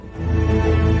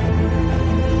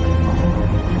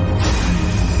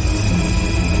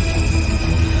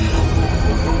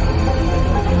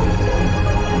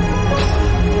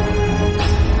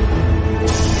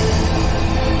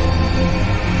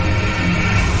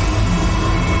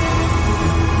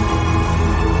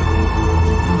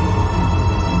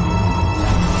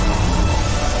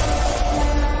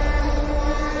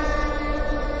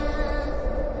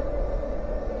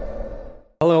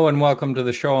and welcome to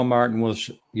the show. I'm Martin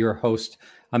Wilsh, your host.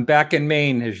 I'm back in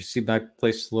Maine. As you see, my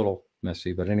place is a little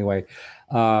messy, but anyway,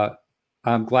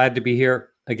 I'm glad to be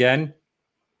here again.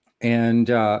 And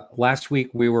last week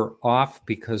we were off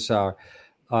because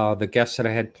the guest that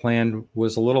I had planned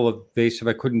was a little evasive.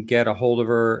 I couldn't get a hold of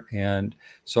her, and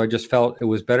so I just felt it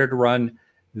was better to run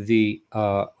the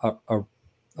a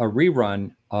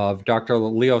rerun of Dr.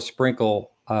 Leo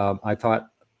Sprinkle. I thought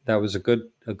that was a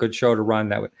good show to run.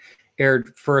 That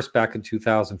aired first back in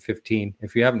 2015.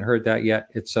 If you haven't heard that yet,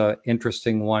 it's an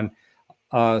interesting one.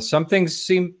 Some things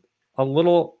seem a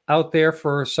little out there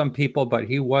for some people, but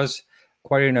he was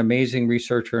quite an amazing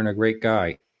researcher and a great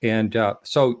guy. And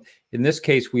so in this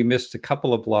case, we missed a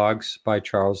couple of blogs by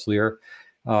Charles Lear.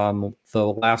 The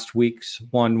last week's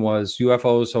one was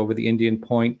UFOs over the Indian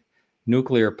Point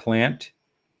nuclear plant.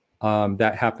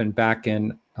 That happened back at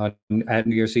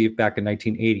New Year's Eve back in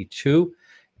 1982.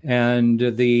 And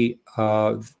the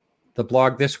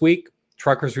blog this week,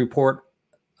 truckers report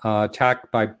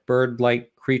attack by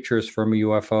bird-like creatures from a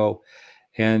UFO.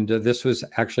 And this was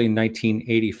actually in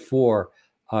 1984.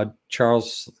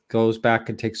 Charles goes back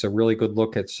and takes a really good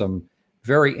look at some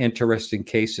very interesting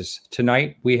cases.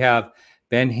 Tonight, we have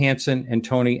Ben Hansen and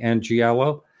Tony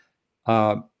Angiola.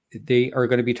 They are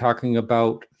going to be talking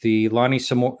about the Lonnie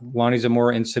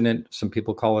Zamora incident. Some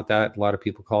people call it that. A lot of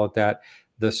people call it that.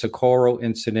 The Socorro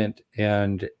incident.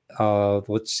 And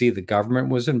let's see, the government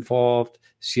was involved,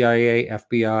 CIA,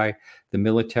 FBI, the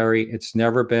military. It's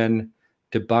never been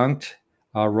debunked.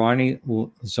 Lonnie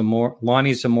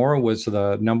Zamora was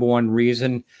the number one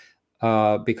reason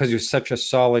because he was such a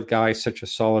solid guy, such a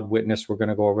solid witness. We're going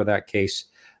to go over that case,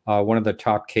 one of the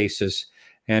top cases.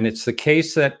 And it's the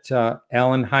case that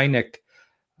Alan Hynek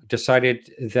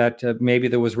decided that maybe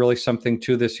there was really something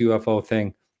to this UFO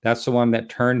thing. That's the one that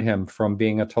turned him from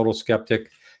being a total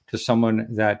skeptic to someone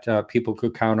that people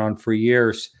could count on for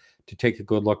years to take a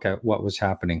good look at what was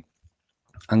happening.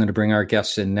 I'm going to bring our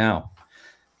guests in now.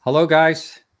 Hello,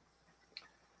 guys.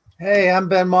 Hey, I'm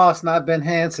Ben Moss, not Ben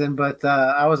Hansen, but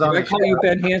I was on. Did I call you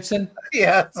Ben Hansen?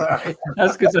 Yeah, sorry.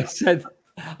 That's because I said,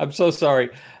 I'm so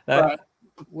sorry. Right.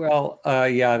 Well,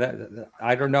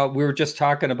 I don't know. We were just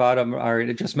talking about him.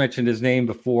 I just mentioned his name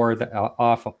before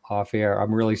off air.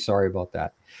 I'm really sorry about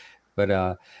that.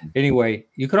 But anyway,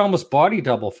 you could almost body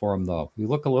double for him, though. You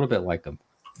look a little bit like him.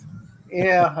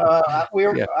 Yeah, I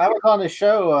was on the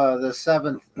show the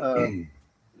seventh,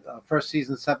 first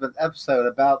season, 7th episode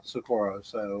about Socorro.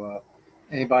 So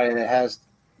anybody that has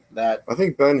that, I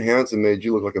think Ben Hansen made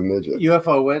you look like a midget.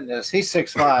 UFO witness. He's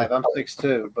 6'5". I'm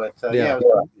 6'2". But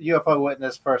UFO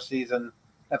witness, first season,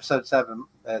 episode 7.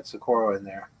 Had Socorro in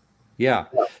there. Yeah.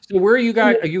 So where are you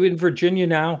guys? Are you in Virginia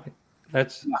now?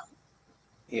 That's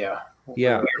yeah.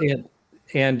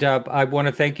 And I want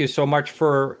to thank you so much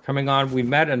for coming on. We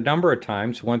met a number of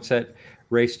times. Once at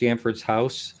Ray Stanford's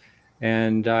house,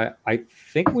 and I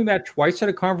think we met twice at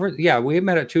a conference. Yeah, we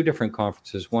met at 2 different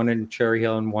conferences. One in Cherry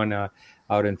Hill and one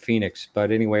out in Phoenix. But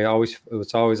anyway, it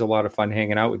was always a lot of fun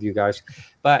hanging out with you guys.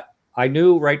 But I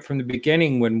knew right from the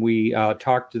beginning when we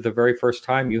talked the very first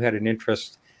time, you had an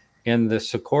interest in the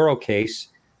Socorro case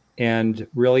and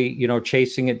really,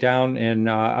 chasing it down. And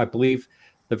I believe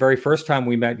the very first time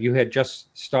we met, you had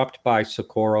just stopped by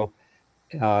Socorro,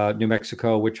 New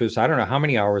Mexico, which was, I don't know how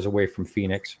many hours away from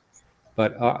Phoenix.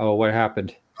 But what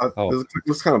happened? It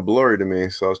was kind of blurry to me,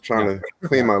 so I was trying to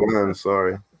clean my lens.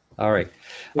 Sorry. All right.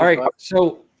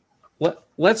 So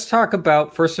let's talk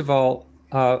about, first of all,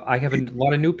 I have a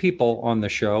lot of new people on the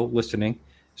show listening.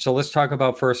 So let's talk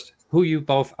about first who you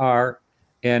both are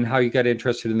and how you got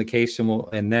interested in the case,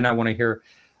 and then I want to hear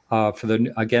for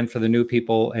the new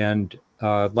people, and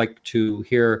like to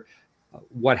hear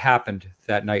what happened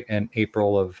that night in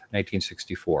April of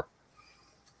 1964.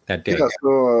 That day. Yeah.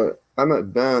 So I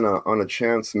met Ben on a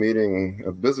chance meeting,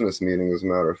 a business meeting, as a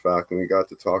matter of fact, and we got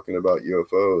to talking about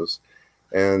UFOs.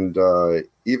 And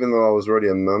even though I was already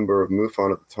a member of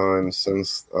MUFON at the time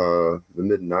since the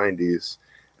mid-'90s,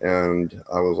 and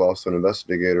I was also an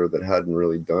investigator that hadn't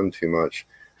really done too much,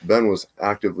 Ben was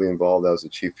actively involved as the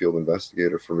chief field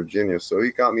investigator for Virginia. So he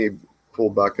got me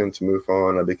pulled back into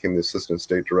MUFON. I became the assistant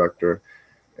state director,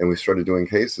 and we started doing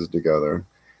cases together.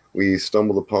 We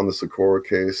stumbled upon the Socorro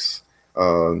case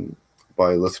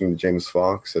by listening to James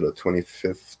Fox at a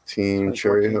 2014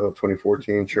 Cherry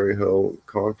Hill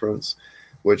conference,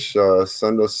 which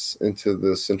sent us into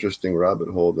this interesting rabbit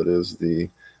hole that is the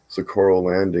Socorro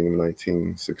landing in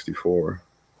 1964.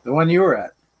 The one you were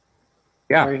at.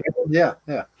 Yeah. Yeah.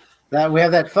 That we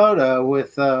have that photo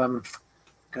with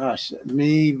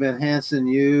me, Ben Hansen,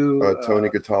 you, Tony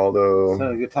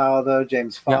Cataldo,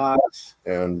 James Fox,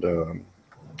 and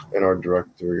and our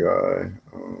director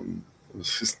guy.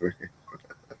 What's his name?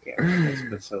 It's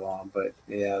been so long, but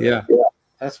Yeah.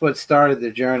 that's what started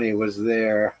the journey. Was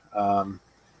there.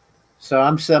 So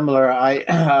I'm similar.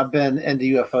 I've been into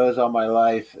UFOs all my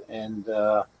life, and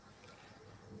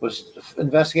was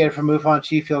investigator for MUFON,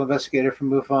 chief field investigator for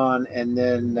MUFON, and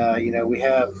then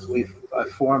I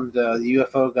formed the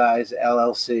UFO Guys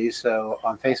LLC. So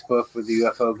on Facebook with the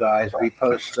UFO Guys, we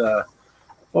post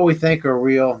what we think are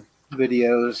real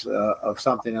videos of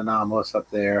something anomalous up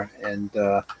there, and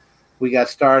we got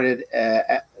started.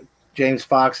 James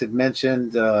Fox had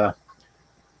mentioned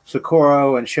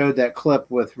Socorro and showed that clip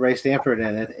with Ray Stanford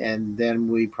in it, and then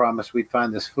we promised we'd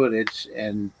find this footage,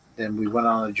 and then we went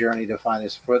on a journey to find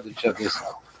this footage of this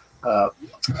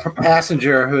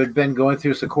passenger who had been going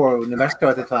through Socorro, New Mexico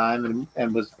at the time,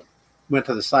 and went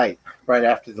to the site right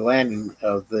after the landing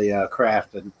of the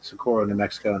craft in Socorro, New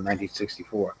Mexico in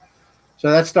 1964. So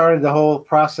that started the whole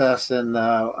process, and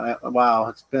wow,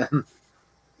 it's been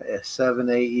 7,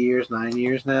 8 years, 9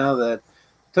 years now. That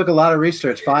took a lot of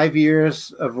research, 5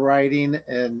 years of writing,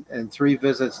 and 3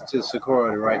 visits to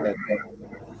Socorro to write that book.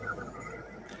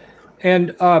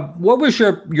 And what was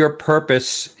your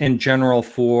purpose in general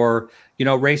for,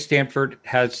 Ray Stanford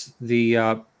has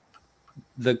the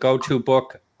go-to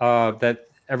book that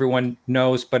everyone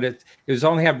knows, but it was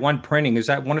only had one printing. Is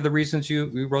that one of the reasons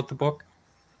you wrote the book?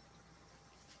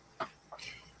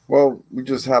 Well, we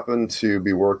just happened to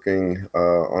be working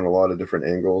on a lot of different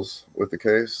angles with the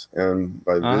case, and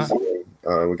by visiting,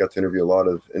 we got to interview a lot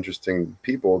of interesting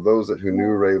people, those who knew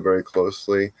Ray very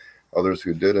closely, others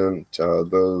who didn't.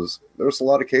 There was a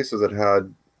lot of cases that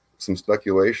had some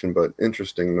speculation, but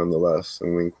interesting nonetheless,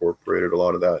 and we incorporated a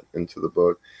lot of that into the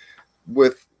book,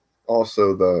 with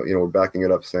also we're backing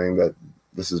it up, saying that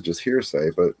this is just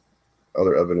hearsay, but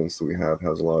other evidence that we have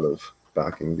has a lot of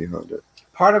backing behind it.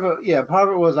 Part of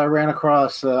it was I ran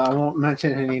across, I won't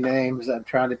mention any names, I'm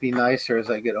trying to be nicer as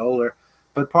I get older,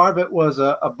 but part of it was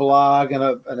a blog and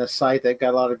a site that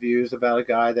got a lot of views about a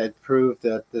guy that proved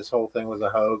that this whole thing was a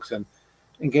hoax, and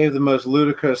gave the most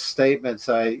ludicrous statements.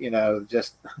 And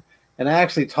I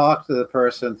actually talked to the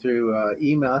person through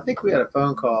email. I think we had a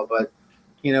phone call, but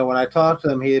when I talked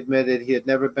to him, he admitted he had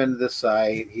never been to the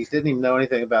site. He didn't even know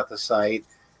anything about the site.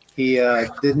 He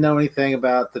didn't know anything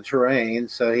about the terrain,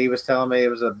 so he was telling me it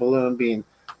was a balloon being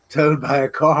towed by a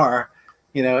car,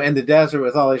 in the desert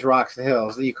with all these rocks and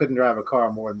hills. You couldn't drive a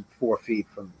car more than 4 feet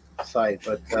from the site.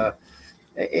 But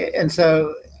and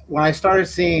so when I started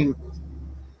seeing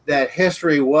that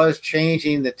history was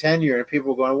changing the tenure, and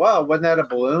people were going, "Wow, wasn't that a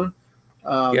balloon?"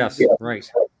 Yes, right.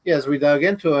 As we dug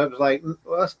into it, it was like,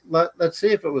 let's see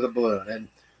if it was a balloon. And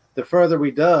the further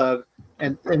we dug,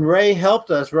 and Ray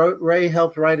helped us. Ray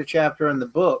helped write a chapter in the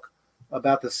book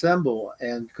about the symbol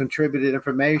and contributed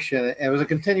information. And it was a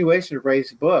continuation of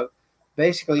Ray's book,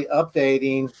 basically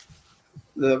updating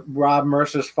the Rob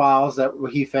Mercer's files that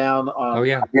he found on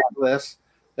a list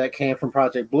that came from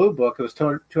Project Blue Book. It was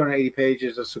 280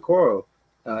 pages of Socorro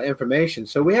information.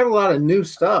 So we had a lot of new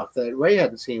stuff that Ray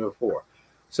hadn't seen before.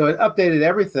 So it updated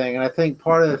everything. And I think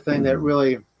part of the thing that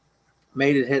really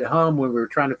made it hit home when we were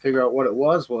trying to figure out what it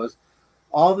was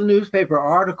all the newspaper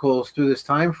articles through this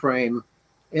time frame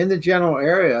in the general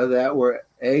area that were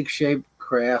egg-shaped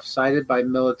craft sighted by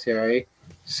military,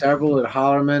 several at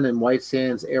Holloman and White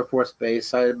Sands Air Force Base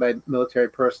sighted by military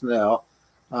personnel.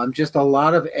 Just a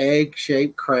lot of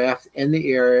egg-shaped craft in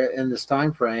the area in this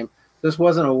time frame. This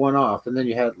wasn't a one-off. And then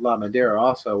you had La Madera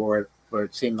also, where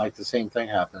it seemed like the same thing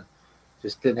happened.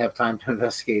 Just didn't have time to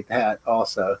investigate that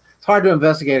also. It's hard to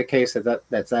investigate a case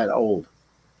that's that old.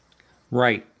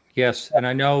 Right. Yes. And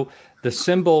I know the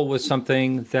symbol was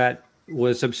something that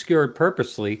was obscured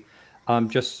purposely,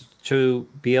 just to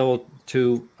be able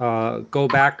to go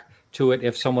back to it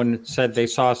if someone said they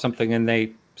saw something and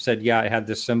they said, yeah, it had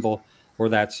this symbol or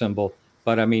that symbol.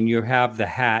 But I mean, you have the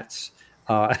hats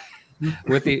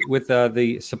with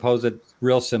the supposed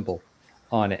real symbol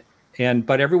on it.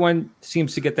 But everyone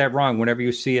seems to get that wrong. Whenever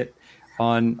you see it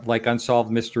on like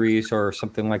Unsolved Mysteries or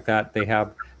something like that, they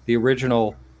have the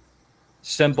original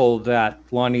symbol that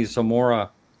Lonnie Zamora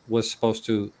was supposed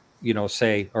to,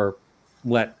 say or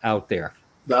let out there.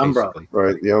 The umbrella.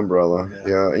 Right, the umbrella.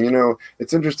 Yeah. And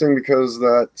it's interesting because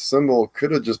that symbol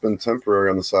could have just been temporary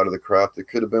on the side of the craft. It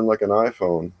could have been like an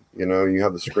iPhone. You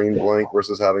have the screen blank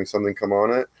versus having something come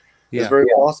on it. Yeah. It's very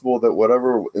possible that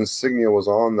whatever insignia was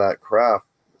on that craft,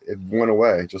 it went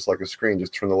away, just like a screen,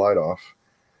 just turn the light off.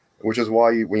 Which is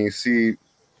why when you see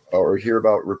or hear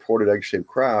about reported egg-shaped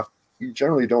craft, you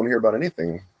generally don't hear about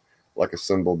anything like a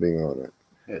symbol being on it.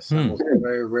 Yes, symbols are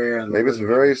very rare. Maybe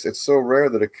it's so rare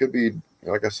that it could be,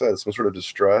 like I said, some sort of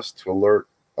distress to alert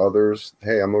others,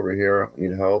 hey, I'm over here, I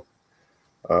need help.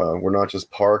 We're not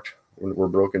just parked, we're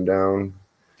broken down.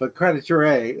 But credit to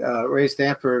Ray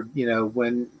Stanford,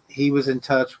 when he was in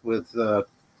touch with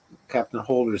Captain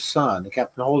Holder's son.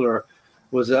 Captain Holder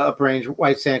was an uprange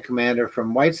White Sand commander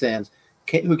from White Sands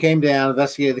who came down,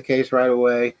 investigated the case right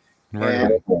away. Right.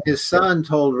 And his son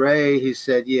told Ray, he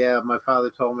said, yeah, my father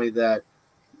told me that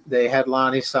they had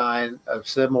Lonnie sign a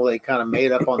symbol they kind of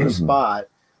made up on the spot.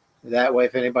 That way,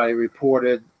 if anybody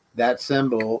reported that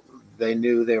symbol, they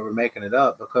knew they were making it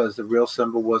up, because the real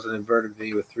symbol was an inverted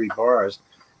V with 3 bars.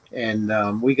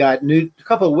 And we got a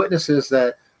couple of witnesses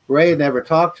that Ray had never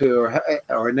talked to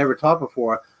or never talked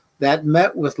before that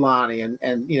met with Lonnie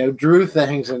and drew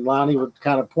things, and Lonnie would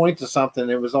kind of point to something.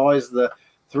 It was always the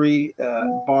 3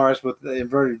 bars with the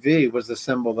inverted V was the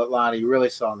symbol that Lonnie really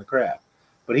saw in the craft.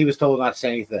 But he was told not to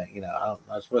say anything. I'm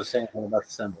not supposed to say anything about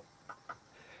the symbol.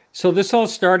 So this all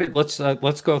started.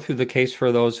 Let's go through the case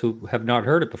for those who have not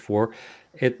heard it before.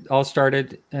 It all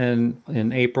started in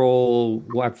April,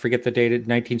 I forget the date,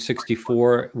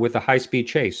 1964, with a high-speed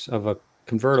chase of a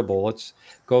convertible. Let's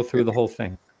go through the whole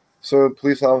thing. So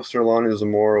police officer Lonnie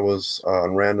Zamora was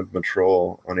on random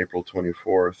patrol on April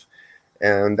 24th,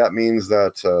 and that means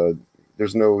that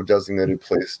there's no designated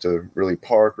place to really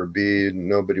park or be.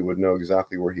 Nobody would know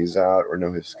exactly where he's at or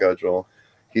know his schedule.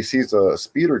 He sees a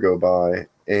speeder go by,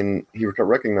 and he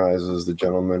recognizes the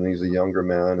gentleman. He's a younger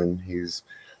man, and he's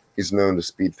known to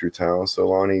speed through town. So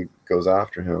Lonnie goes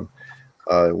after him.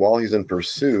 While he's in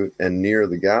pursuit and near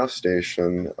the gas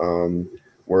station,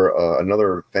 where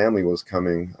another family was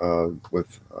coming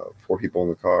with 4 people in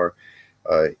the car,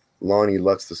 Lonnie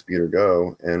lets the speeder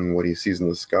go, and what he sees in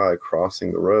the sky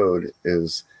crossing the road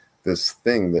is this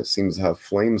thing that seems to have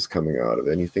flames coming out of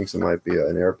it, and he thinks it might be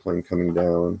an airplane coming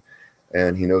down.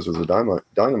 And he knows there's a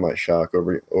dynamite shack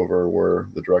over where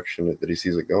the direction that he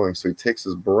sees it going. So he takes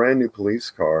his brand new police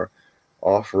car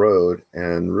off road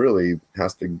and really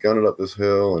has to gun it up this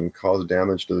hill and cause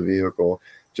damage to the vehicle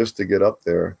just to get up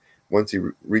there. Once he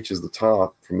reaches the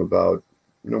top, from about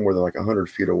no more than like 100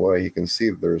 feet away, he can see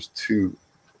that there's 2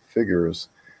 figures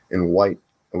in white,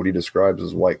 what he describes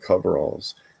as white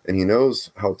coveralls. And he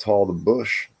knows how tall the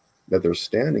bush that they're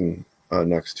standing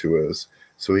next to is,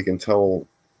 so he can tell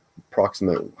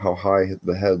approximate how high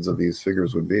the heads of these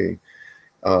figures would be.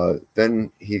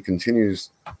 Then he continues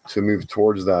to move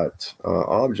towards that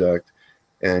object,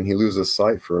 and he loses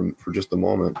sight for just a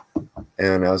moment.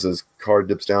 And as his car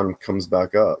dips down and comes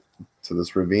back up to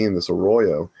this ravine, this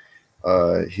arroyo,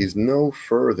 he's no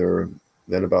further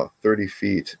than about 30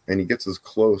 feet, and he gets as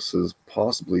close as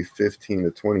possibly 15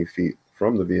 to 20 feet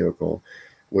from the vehicle,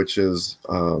 which is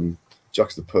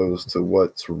juxtaposed to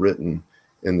what's written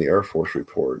in the Air Force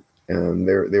report. And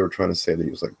they were trying to say that he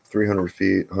was like 300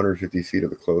 feet, 150 feet at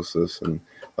the closest, and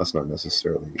that's not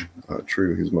necessarily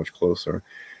true. He was much closer.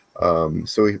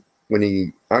 So when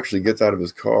he actually gets out of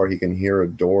his car, he can hear a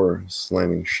door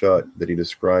slamming shut that he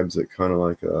describes it kind of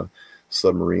like a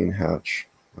submarine hatch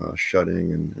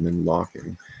shutting and then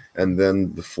locking. And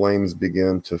then the flames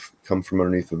begin to come from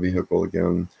underneath the vehicle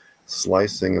again,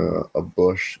 slicing a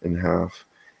bush in half.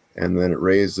 And then it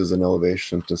raises an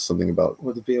elevation to something about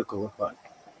what the vehicle looked like.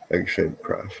 Egg-shaped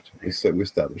craft. We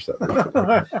established that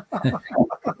before.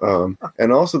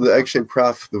 And also the egg-shaped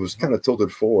craft that was kind of tilted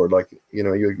forward, like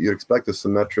you expect a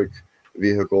symmetric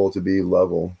vehicle to be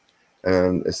level,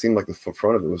 and it seemed like the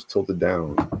front of it was tilted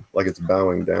down, like it's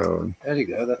bowing down. There you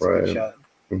go. That's right. A good shot.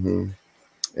 Mm-hmm.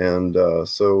 And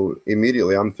so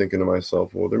immediately I'm thinking to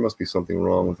myself, well, there must be something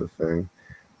wrong with the thing.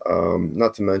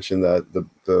 Not to mention that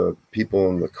the people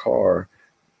in the car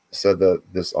said that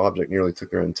this object nearly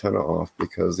took their antenna off,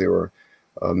 because they were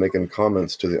making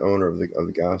comments to the owner of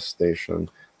the gas station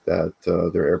that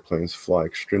their airplanes fly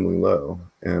extremely low,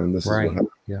 and this is what happened.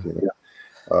 Yeah.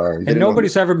 And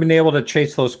nobody's ever been able to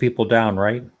chase those people down,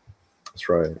 right? That's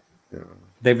right. Yeah.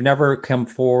 They've never come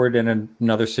forward in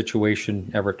another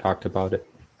situation, ever talked about it.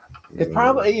 It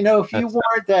probably, if you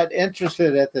weren't that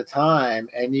interested at the time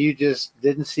and you just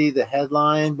didn't see the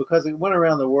headline, because it went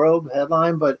around the world, the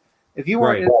headline, but if you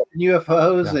weren't in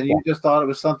UFOs and you just thought it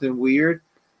was something weird,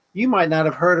 you might not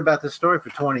have heard about this story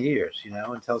for 20 years,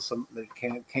 until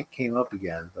it came up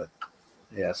again. But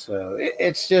yeah, so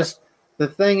it's just, the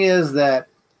thing is that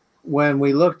when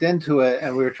we looked into it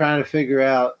and we were trying to figure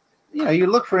out, you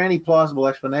look for any plausible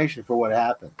explanation for what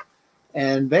happened,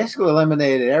 and basically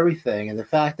eliminated everything. And the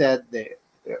fact that the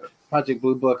Project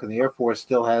Blue Book and the Air Force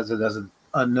still has it as an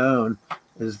unknown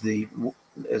is the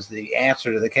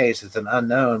answer to the case. It's an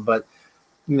unknown, but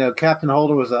Captain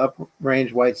Holder was an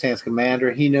uprange White Sands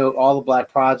commander. He knew all the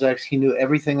black projects. He knew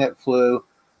everything that flew.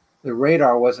 the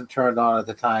radar wasn't turned on at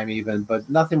the time even, but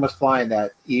nothing was flying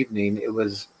that evening. It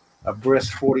was a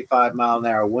brisk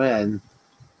 45-mile-an-hour wind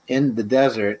in the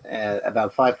desert at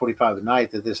about 5:45 at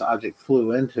night that this object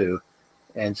flew into.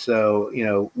 And so,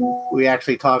 we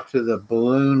actually talked to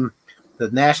the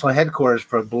national headquarters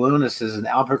for balloonists in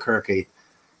Albuquerque,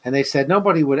 and they said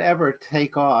nobody would ever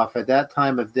take off at that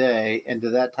time of day into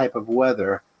that type of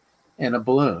weather in a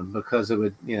balloon because it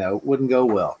would, wouldn't go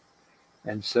well.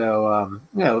 And so,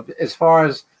 as far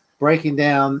as breaking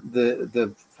down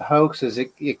the hoaxes,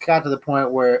 it got to the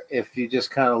point where if you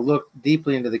just kind of look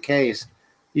deeply into the case,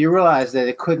 you realize that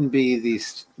it couldn't be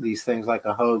these things like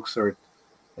a hoax or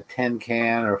a tin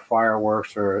can or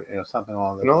fireworks or something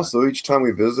along those lines. And also, each time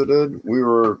we visited,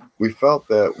 we felt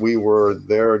that we were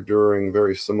there during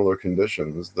very similar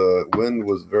conditions. The wind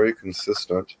was very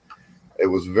consistent. It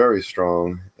was very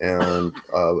strong and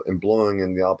blowing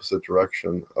in the opposite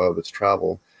direction of its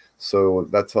travel. So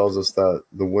that tells us that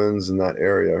the winds in that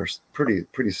area are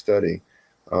pretty steady.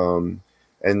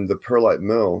 And the perlite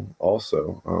mill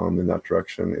also in that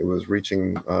direction. It was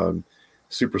reaching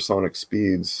supersonic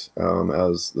speeds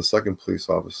as the second police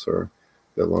officer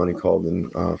that Lonnie called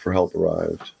in for help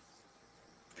arrived.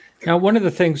 Now, one of the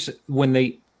things when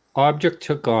the object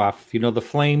took off, the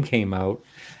flame came out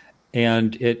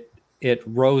and it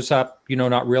rose up,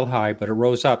 not real high, but it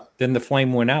rose up. Then the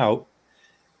flame went out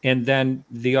and then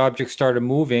the object started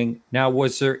moving. Now,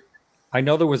 I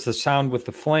know there was the sound with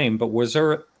the flame, but was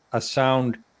there a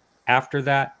sound after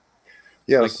that?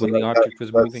 Yeah, like so when the object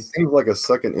was moving? It seemed like a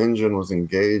second engine was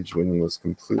engaged when it was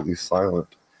completely silent.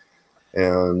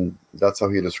 And that's how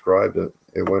he described it.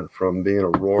 It went from being a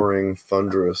roaring,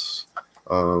 thunderous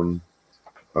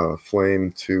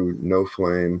flame to no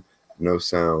flame, no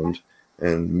sound,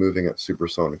 and moving at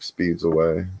supersonic speeds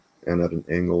away and at an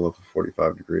angle of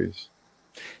 45 degrees.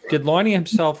 Did Lonnie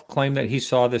himself claim that he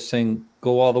saw this thing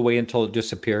go all the way until it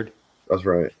disappeared? That's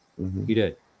right. Mm-hmm. He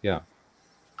did, yeah.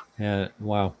 And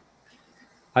wow.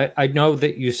 I know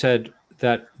that you said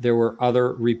that there were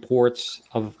other reports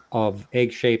of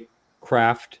egg-shaped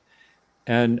craft,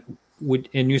 and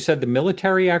you said the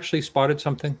military actually spotted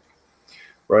something?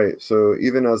 Right. So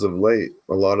even as of late,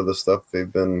 a lot of the stuff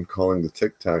they've been calling the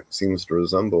Tic Tac seems to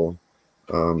resemble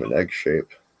an egg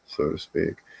shape, so to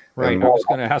speak. Right. And I was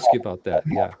going to ask you about that.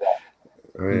 Yeah.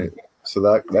 Right. So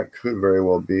that could very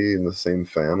well be in the same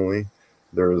family.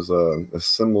 There's a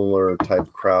similar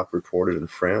type craft reported in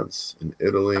France, in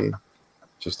Italy,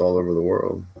 just all over the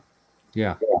world.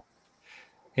 Yeah.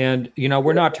 And,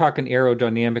 we're not talking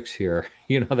aerodynamics here.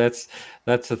 That's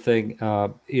the thing.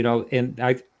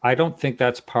 And I don't think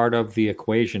that's part of the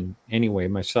equation anyway,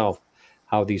 myself,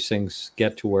 how these things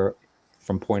get to where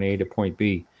from point A to point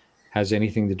B has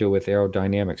anything to do with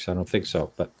aerodynamics. I don't think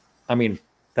so. But I mean,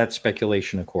 that's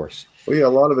speculation, of course. Well, yeah, a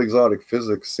lot of exotic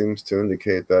physics seems to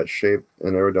indicate that shape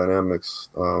and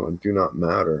aerodynamics do not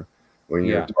matter when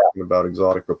you're talking about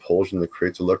exotic propulsion that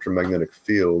creates electromagnetic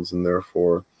fields, and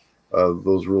therefore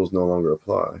those rules no longer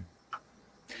apply.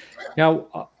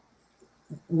 Now,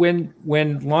 when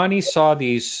Lonnie saw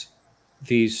these,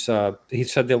 he said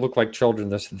they look like children.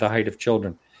 This is the height of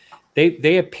children.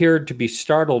 They appeared to be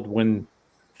startled when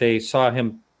they saw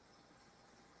him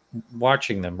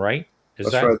watching them, right?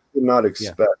 That's right. They did not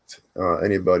expect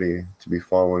anybody to be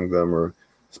following them, or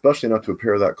especially not to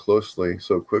appear that closely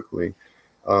so quickly.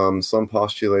 Some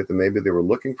postulate that maybe they were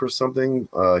looking for something.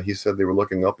 He said they were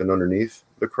looking up and underneath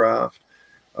the craft,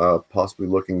 possibly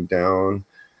looking down.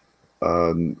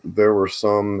 There were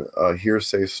some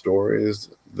hearsay stories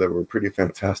that were pretty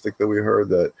fantastic that we heard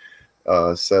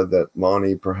that said that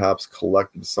Lonnie perhaps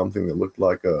collected something that looked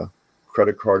like a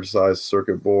credit card sized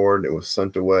circuit board. It was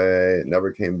sent away. It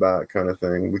never came back, kind of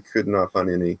thing. We could not find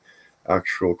any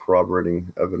actual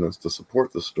corroborating evidence to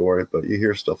support the story, but you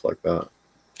hear stuff like that.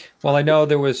 Well, I know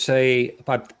there was I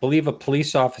believe a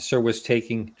police officer was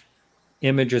taking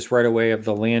images right away of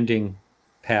the landing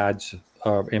pads,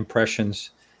 impressions,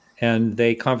 and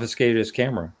they confiscated his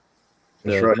camera.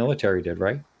 The military did,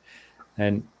 right?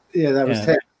 And yeah, that was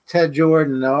Ted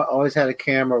Jordan. Always had a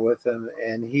camera with him,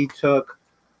 and he took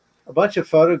a bunch of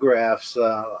photographs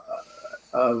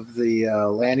of the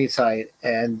landing site,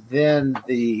 and then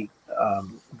the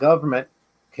government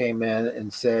came in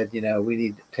and said, we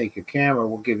need to take your camera.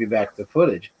 We'll give you back the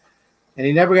footage. And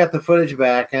he never got the footage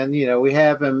back. And, we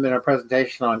have him in our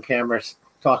presentation on camera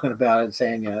talking about it and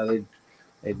saying,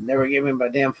 they'd never give him my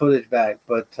damn footage back.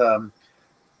 But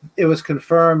it was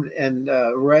confirmed. And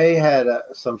Ray had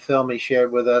some film he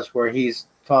shared with us where he's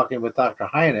talking with Dr.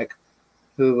 Hynek,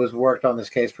 who was worked on this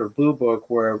case for Blue Book,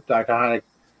 where Dr. Hynek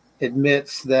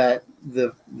admits that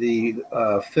the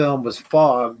film was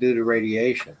fogged due to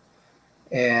radiation.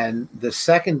 And the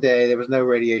second day, there was no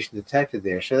radiation detected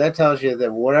there. So that tells you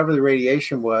that whatever the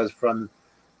radiation was from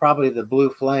probably the blue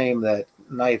flame that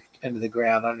knifed into the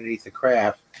ground underneath the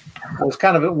craft was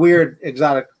kind of a weird,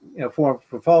 exotic, form of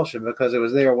propulsion, because it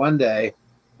was there one day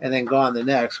and then gone the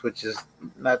next, which is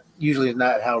usually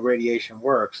not how radiation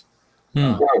works.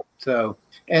 So,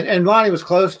 and Lonnie was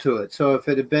close to it. So if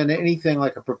it had been anything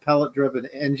like a propellant-driven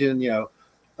engine, a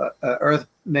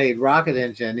Earth-made rocket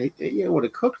engine, it would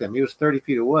have cooked him. He was 30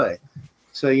 feet away.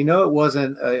 So it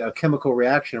wasn't a chemical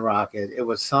reaction rocket. It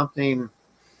was something,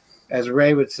 as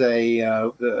Ray would say,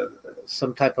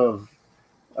 some type of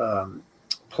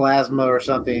plasma or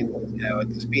something, at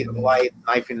the speed of light,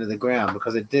 knifing into the ground,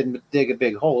 because it didn't dig a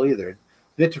big hole either. It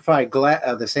vitrified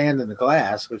the sand in the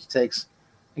glass, which takes,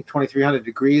 I think, 2,300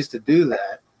 degrees to do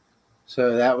that.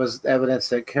 So that was evidence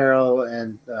that Carol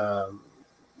and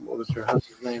what was her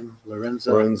husband's name?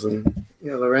 Lorenzen.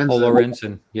 Yeah, Lorenzen. Oh,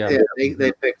 Lorenzen. Yeah.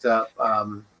 They picked up,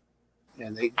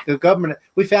 and the government.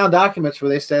 We found documents where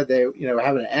they said they were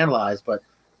having it analyzed, but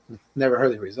never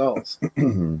heard the results.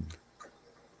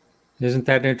 Isn't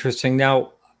that interesting?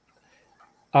 Now,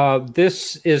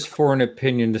 this is for an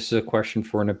opinion. This is a question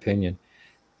for an opinion.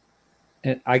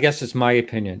 And I guess it's my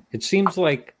opinion. It seems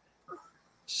like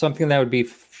something that would be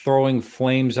throwing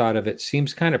flames out of it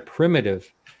seems kind of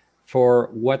primitive for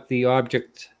what the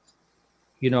object,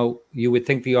 you would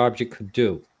think the object could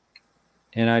do.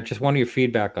 And I just want your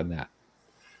feedback on that.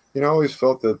 I always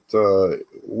felt that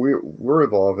we're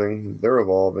evolving. They're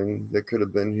evolving. They could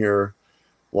have been here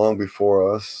long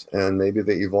before us, and maybe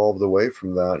they evolved away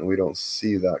from that, and we don't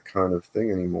see that kind of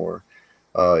thing anymore.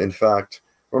 In fact,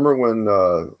 remember when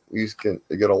we used to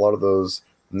get a lot of those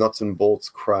nuts and bolts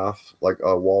craft, like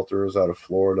Walters out of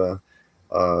Florida?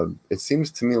 It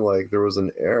seems to me like there was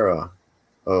an era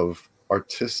of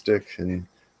artistic and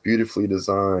beautifully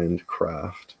designed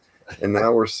craft, and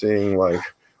now we're seeing like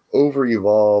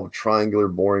over-evolved triangular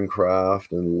boring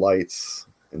craft and lights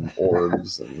and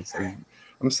orbs, and it's like,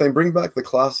 I'm saying bring back the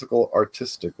classical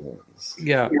artistic ones.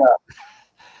 Yeah.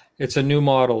 It's a new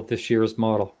model, this year's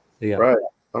model. Yeah. Right.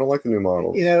 I don't like the new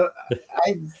models.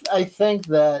 I think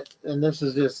that, and this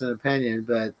is just an opinion,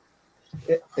 but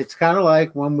it's kind of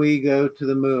like when we go to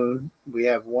the moon, we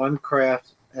have one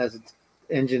craft has an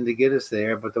engine to get us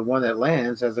there, but the one that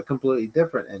lands has a completely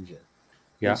different engine.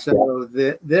 Yeah. And so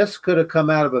this could have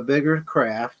come out of a bigger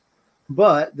craft,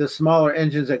 but the smaller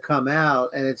engines that come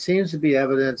out, and it seems to be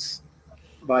evidence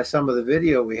by some of the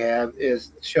video we have,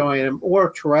 is showing more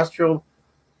terrestrial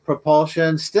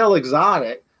propulsion, still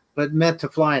exotic, but meant to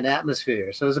fly in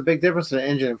atmosphere. So there's a big difference in an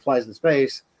engine that flies in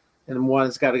space and one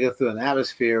that's got to go through an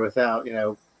atmosphere without,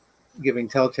 giving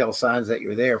telltale signs that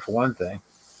you're there, for one thing.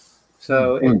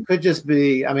 So it could just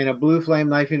be, a blue flame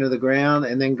knifing to the ground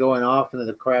and then going off into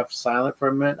the craft silent for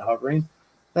a minute, hovering.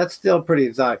 That's still pretty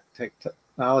exotic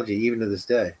technology, even to this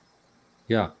day.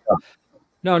 Yeah.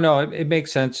 No, it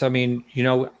makes sense. I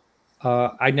never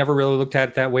really looked at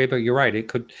it that way, but you're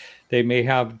right. They may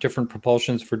have different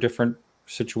propulsions for different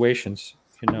situations,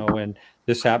 and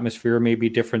this atmosphere may be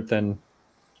different than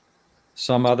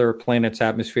some other planet's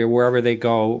atmosphere. Wherever they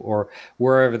go or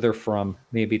wherever they're from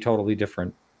may be totally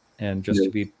different. And just to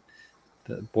be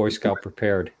the Boy Scout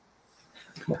prepared.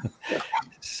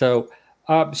 So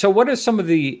what are some of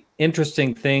the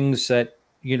interesting things that,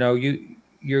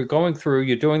 you're going through,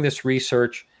 you're doing this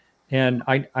research, and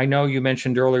I know you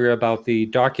mentioned earlier about the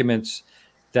documents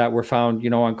that were found,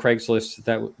 on Craigslist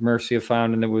that Mercy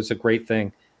found, and it was a great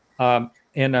thing.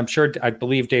 And I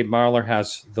believe Dave Marler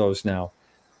has those now.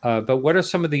 But what are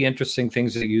some of the interesting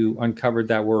things that you uncovered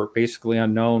that were basically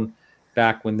unknown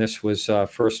back when this was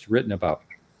first written about?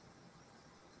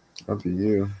 Up to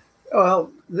you.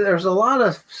 Well, there's a lot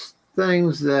of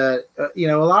things that,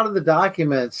 a lot of the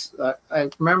documents, I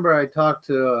remember I talked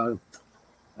to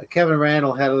Kevin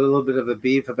Randall, had a little bit of a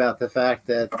beef about the fact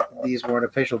that these weren't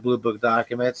official Blue Book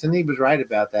documents, and he was right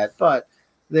about that. But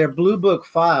they're Blue Book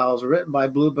files written by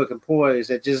Blue Book employees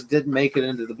that just didn't make it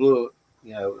into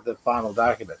the final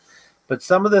document. But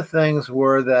some of the things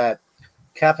were that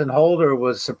Captain Holder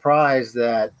was surprised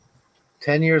that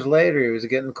 10 years later, he was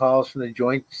getting calls from the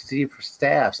Joint Chief of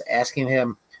Staffs asking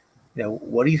him,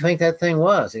 what do you think that thing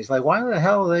was? He's like, why the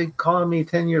hell are they calling me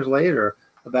 10 years later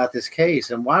about this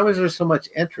case? And why was there so much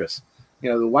interest?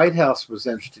 The White House was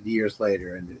interested years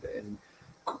later. And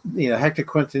Hector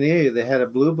Quintanilla, the head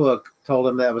of Blue Book, told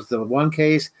him that was the one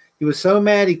case. He was so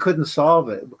mad he couldn't solve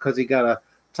it because he got a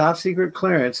top secret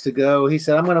clearance to go. He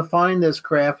said, I'm going to find this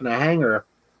craft in a hangar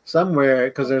somewhere,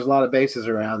 because there's a lot of bases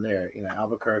around there,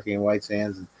 Albuquerque and White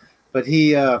Sands. But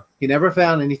he never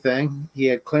found anything. He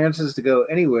had clearances to go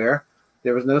anywhere.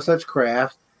 There was no such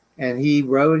craft. And he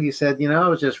said, I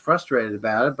was just frustrated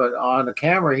about it. But on the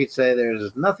camera, he'd say,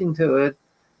 there's nothing to it.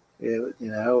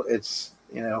 It's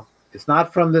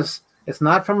not from this, it's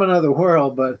not from another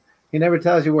world, but he never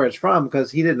tells you where it's from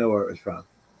because he didn't know where it was from.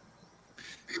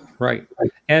 Right.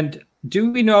 And do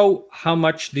we know how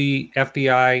much the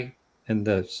FBI and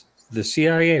the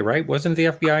CIA, right? Wasn't the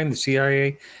FBI and the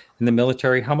CIA and the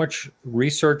military, how much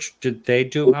research did they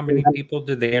do? How many people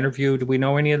did they interview? Do we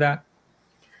know any of that?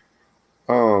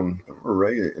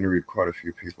 Ray interviewed quite a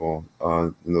few people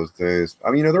in those days.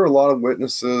 I mean, there were a lot of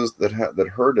witnesses that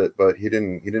heard it, but he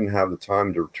didn't have the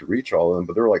time to reach all of them.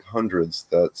 But there were like hundreds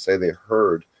that say they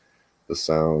heard the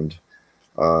sound,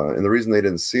 and the reason they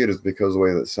didn't see it is because of the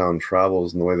way that sound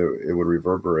travels and the way that it would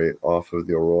reverberate off of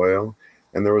the arroyo.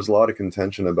 And there was a lot of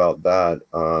contention about that,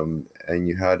 and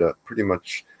you had to pretty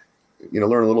much,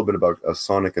 learn a little bit about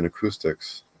sonic and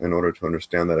acoustics in order to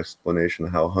understand that explanation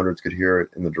of how hundreds could hear it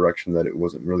in the direction that it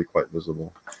wasn't really quite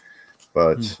visible.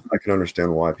 But I can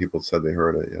understand why people said they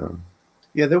heard it.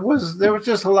 Yeah, there was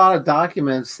just a lot of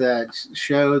documents that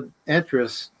showed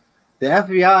interest. The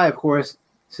FBI, of course,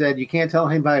 said you can't tell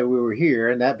anybody we were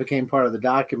here, and that became part of the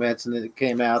documents. And it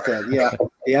came out that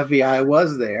the FBI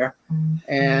was there,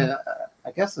 and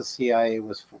I guess the CIA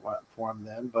was formed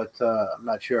then, but I'm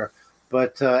not sure.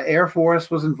 But Air Force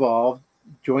was involved,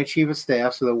 Joint Chief of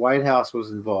Staff, so the White House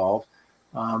was involved.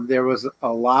 There was a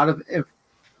lot of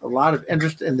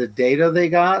interest in the data they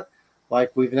got.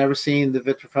 Like, we've never seen the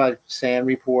vitrified sand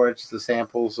reports, the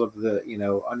samples of the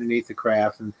underneath the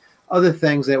craft, and other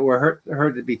things that were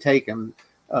heard to be taken.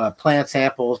 Plant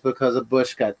samples because a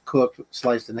bush got cooked,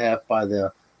 sliced in half by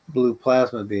the blue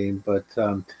plasma beam. But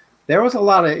there was a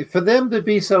lot of, for them to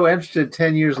be so interested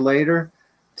 10 years later,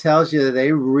 tells you that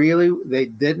they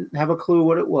didn't have a clue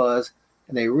what it was,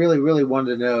 and they really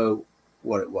wanted to know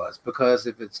what it was, because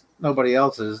if it's nobody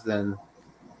else's, then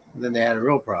they had a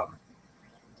real problem.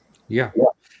 Yeah.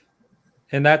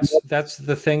 And that's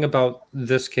the thing about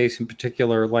this case in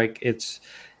particular. Like,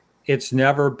 there's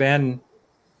never been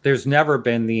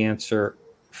the answer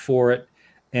for it.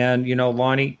 And,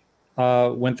 Lonnie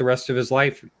went the rest of his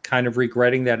life kind of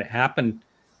regretting that it happened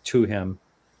to him.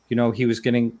 He was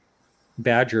getting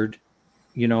badgered.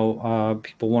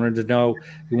 People wanted to know,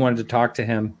 he wanted to talk to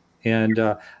him. And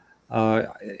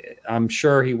I'm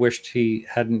sure he wished he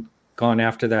hadn't gone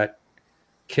after that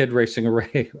kid racing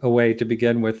away to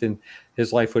begin with, and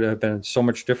his life would have been so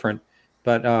much different.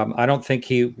 But I don't think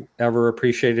he ever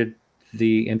appreciated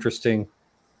the interesting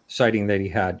sighting that he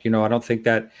had. I don't think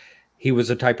that he was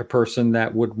the type of person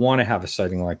that would want to have a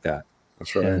sighting like that.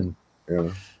 That's right. And, yeah.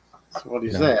 That's what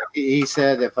he said. He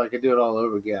said, if I could do it all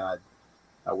over again,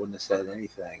 I wouldn't have said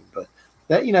anything. But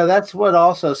that, that's what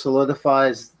also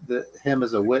solidifies him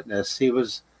as a witness. He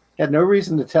had no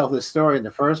reason to tell this story in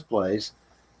the first place,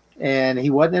 and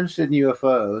he wasn't interested in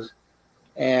UFOs,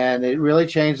 and it really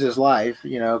changed his life.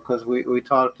 Because we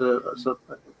talked to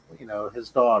his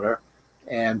daughter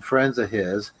and friends of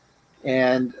his,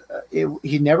 and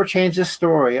he never changed his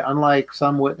story, unlike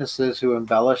some witnesses who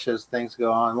embellish as things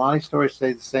go on. Lonnie's story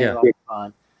stayed the same all the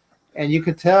time. And you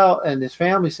could tell, and his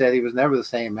family said he was never the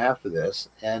same after this.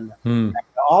 And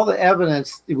all the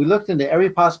evidence, we looked into every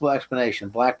possible explanation: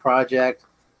 Black Project,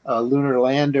 lunar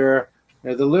lander.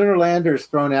 The lunar lander is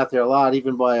thrown out there a lot,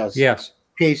 even by a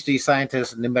PhD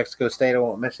scientist in New Mexico State. I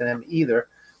won't mention him either.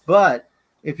 But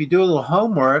if you do a little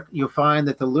homework, you'll find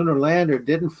that the lunar lander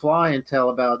didn't fly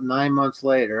until about 9 months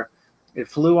later. It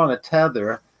flew on a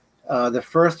tether. The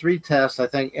first 3 tests, I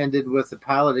think, ended with the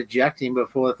pilot ejecting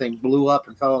before the thing blew up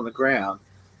and fell on the ground.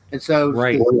 And so to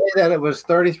say that it was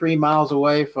 33 miles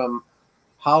away from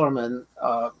Holloman,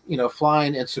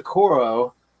 flying in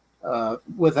Socorro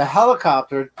with a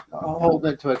helicopter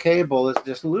holding it to a cable is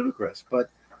just ludicrous. But,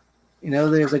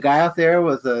 there's a guy out there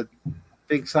with a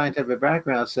big scientific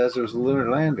background says there was a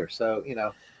lunar lander. So,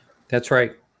 That's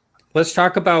right. Let's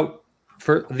talk about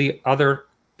for the other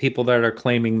people that are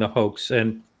claiming the hoax.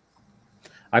 And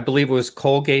I believe it was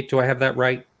Colgate. Do I have that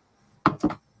right?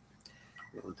 It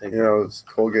was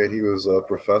Colgate. He was a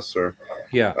professor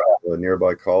at a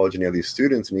nearby college, and he had these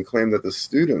students, and he claimed that the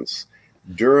students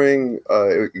during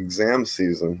exam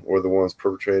season were the ones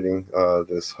perpetrating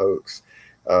this hoax.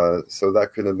 So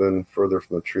that couldn't have been further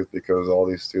from the truth, because all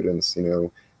these students,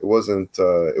 it wasn't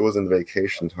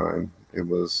vacation time. It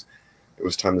was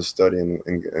time to study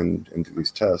and do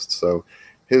these tests. So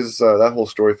his that whole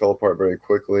story fell apart very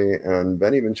quickly, and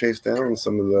Ben even chased down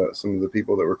some of the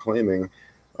people that were claiming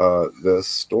this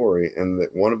story, and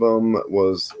that one of them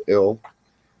was ill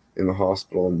in the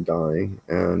hospital and dying,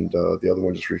 and the other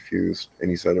one just refused, and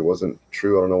he said it wasn't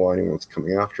true. I don't know why anyone was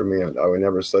coming after me. I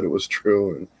never said it was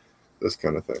true, and this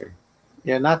kind of thing.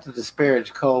 Yeah, not to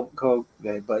disparage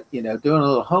Colgate, but doing a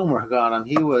little homework on him,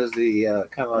 he was the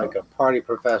kind of like a party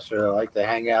professor that liked to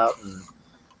hang out and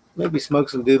maybe smoke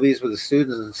some doobies with the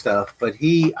students and stuff. But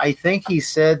I think he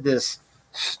said this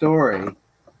story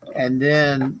and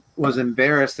then was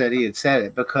embarrassed that he had said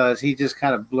it because he just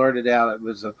kind of blurted out it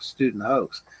was a student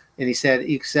hoax, and he said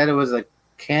it was a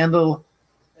candle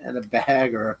and a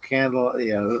bag or a candle,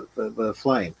 with a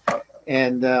flame,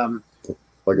 and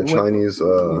like a Chinese.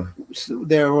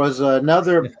 There was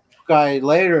another guy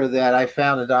later that I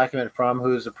found a document from,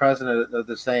 who's the president of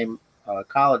the same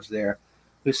college there,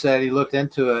 who said he looked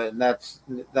into it and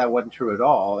that wasn't true at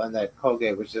all, and that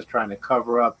Colgate was just trying to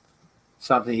cover up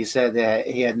something he said that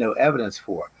he had no evidence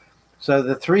for. So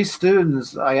the three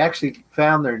students, I actually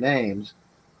found their names.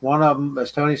 One of them,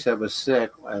 as Tony said, was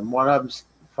sick, and one of them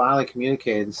finally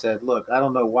communicated and said, "Look, I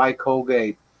don't know why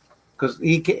Colgate," because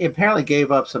he apparently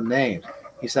gave up some names.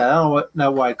 He said, "I don't know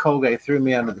why Colgate threw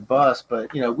me under the bus,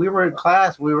 but we were in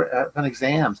class, we were having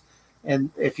exams,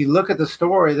 and if you look at the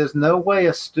story, there's no way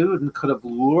a student could have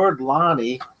lured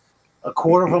Lonnie a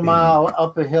quarter of a mile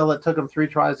up a hill that took him 3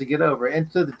 tries to get over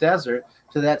into the desert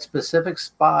to that specific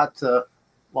spot to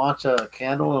launch a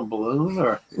candle and balloon,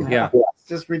 or it's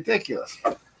just ridiculous."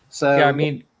 So yeah, I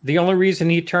mean, the only reason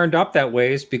he turned up that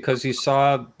way is because he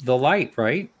saw the light,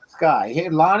 right?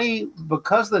 Lonnie,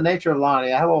 because of the nature of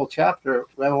Lonnie, I have a whole chapter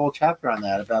on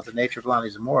that, about the nature of Lonnie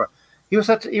Zamora. He was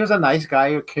a nice guy,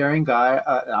 a caring guy,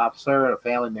 an officer, a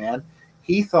family man.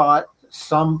 He thought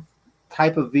some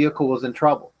type of vehicle was in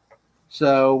trouble.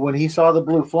 So when he saw the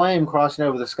blue flame crossing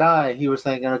over the sky, he was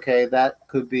thinking, okay, that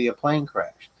could be a plane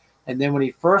crash. And then when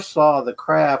he first saw the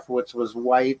craft, which was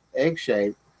white,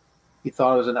 egg-shaped, he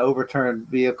thought it was an overturned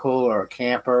vehicle or a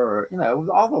camper, or,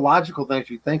 all the logical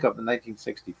things you think of in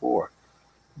 1964.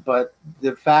 But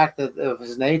the fact that of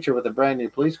his nature with a brand new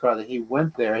police car, that he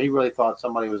went there, he really thought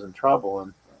somebody was in trouble.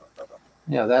 And,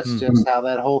 that's just how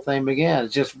that whole thing began.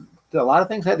 It's just a lot of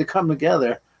things had to come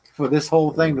together for this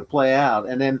whole thing to play out.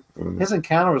 And then his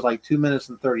encounter was like 2 minutes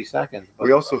and 30 seconds. But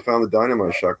we also found the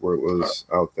dynamite shack where it was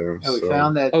out there. we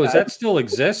found that. Oh, does that still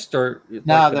exist, or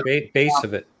No, the base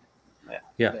of it?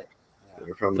 Yeah.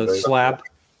 We found The slab.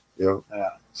 Yeah.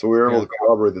 So we were able to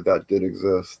corroborate that did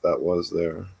exist. That was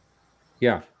there.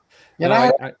 Yeah. And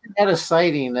I had a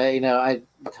sighting.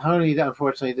 Tony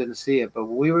unfortunately didn't see it, but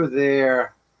we were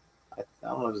there. I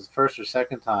don't know if it was the first or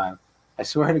second time. I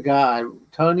swear to God,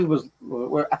 Tony was.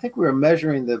 I think we were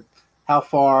measuring how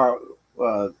far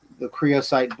the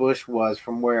creosote bush was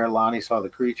from where Lonnie saw the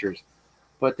creatures.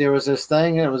 But there was this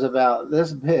thing, and it was about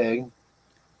this big, and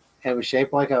it was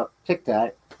shaped like a Tic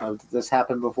Tac. This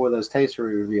happened before those tapes were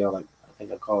revealed. I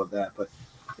think I call it that. But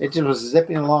it just was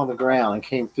zipping along the ground and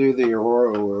came through the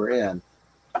aurora we were in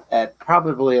at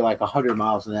probably like 100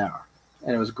 miles an hour.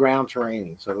 And it was ground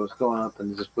terrain, so it was going up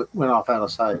and just went off out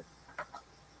of sight.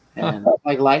 And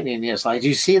like lightning, it's like, did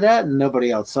you see that? And nobody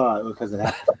else saw it because it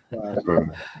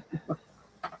happened.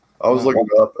 I was looking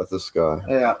up at the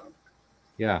sky.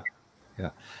 Yeah.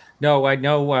 No, I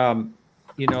know.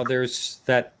 There's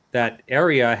that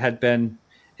area had been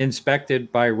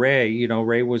inspected by Ray.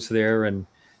 Ray was there, and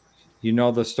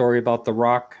the story about the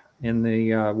rock in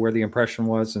the where the impression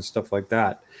was and stuff like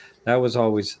that. That was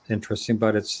always interesting,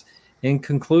 but it's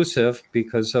inconclusive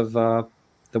because of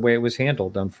the way it was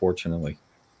handled, unfortunately.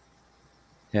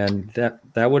 And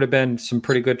that would have been some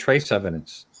pretty good trace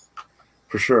evidence.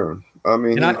 For sure. I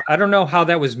mean, and I don't know how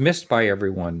that was missed by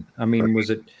everyone. I mean, was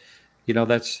it,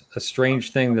 that's a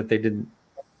strange thing that they didn't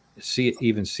see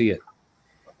it.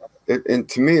 And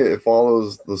to me, it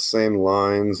follows the same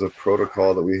lines of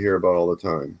protocol that we hear about all the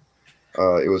time.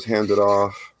 It was handed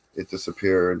off, it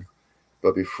disappeared.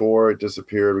 But before it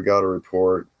disappeared, we got a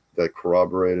report that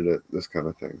corroborated it, this kind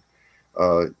of thing.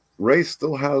 Ray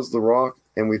still has the rock,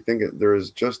 and we think there is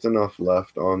just enough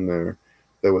left on there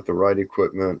that with the right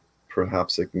equipment,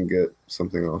 perhaps it can get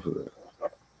something off of it.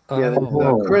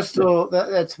 The crystal,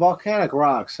 that's volcanic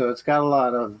rock, so it's got a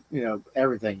lot of,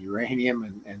 everything,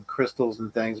 uranium and crystals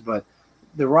and things. But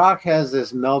the rock has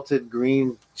this melted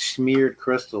green smeared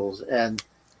crystals, and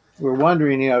we're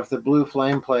wondering, if the blue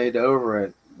flame played over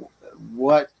it,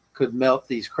 what could melt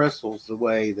these crystals the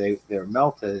way they're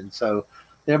melted. And so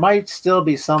there might still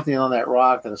be something on that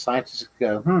rock that a scientist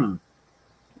could go,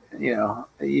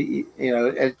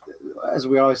 as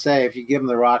we always say, if you give them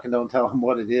the rock and don't tell them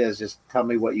what it is, just tell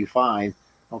me what you find.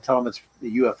 Don't tell them it's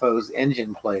the UFO's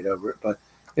engine plate over it. But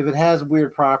if it has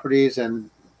weird properties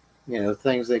and,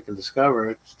 things they can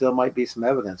discover, it still might be some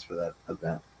evidence for that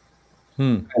event.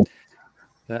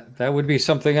 That would be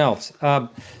something else.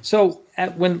 So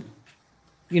when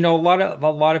a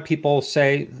lot of people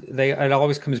say it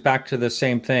always comes back to the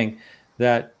same thing,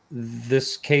 that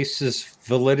this case's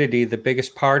validity, the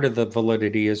biggest part of the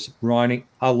validity is Lonnie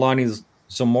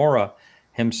Zamora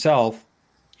himself,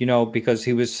 because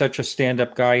he was such a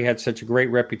stand-up guy. He had such a great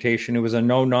reputation. He was a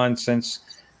no-nonsense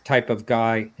type of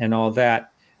guy and all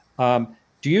that.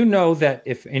 Do you know that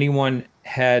if anyone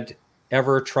had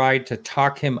ever tried to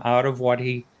talk him out of what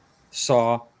he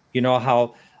saw,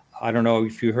 how, I don't know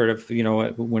if you heard of,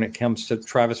 when it comes to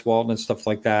Travis Walton and stuff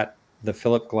like that, the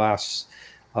Philip Glass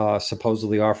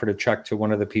supposedly offered a check to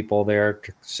one of the people there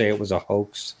to say it was a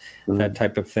hoax, that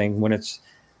type of thing.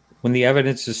 When the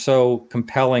evidence is so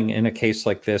compelling in a case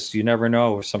like this, you never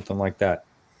know if something like that.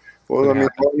 Well, I mean,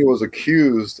 he was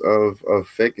accused of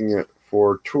faking it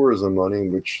for tourism money,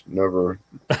 which never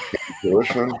came to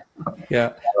fruition.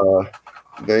 Yeah.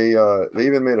 They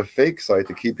even made a fake site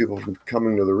to keep people from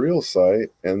coming to the real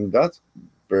site, and that's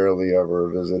barely ever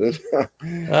visited.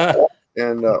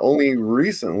 And only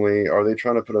recently are they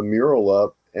trying to put a mural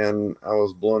up, and I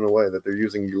was blown away that they're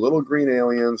using little green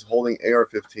aliens holding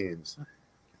AR-15s.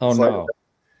 Oh, no.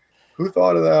 Who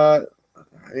thought of that?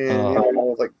 And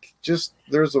just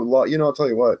there's a lot. I'll tell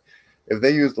you what. If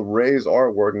they used the Ray's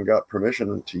artwork and got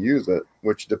permission to use it,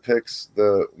 which depicts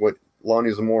what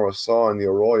Lonnie Zamora saw in the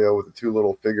Arroyo with the two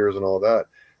little figures and all that,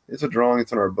 it's a drawing.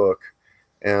 It's in our book,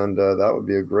 and that would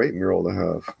be a great mural to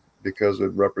have because it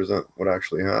would represent what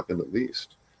actually happened, at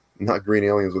least, not green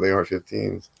aliens with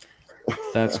AR-15s.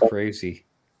 That's crazy.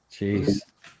 Jeez.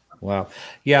 Wow.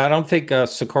 Yeah, I don't think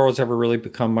Socorro's ever really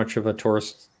become much of a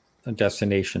tourist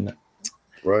destination.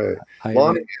 Right.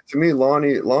 Lonnie's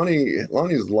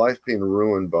life being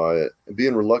ruined by it, and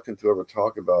being reluctant to ever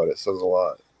talk about it says a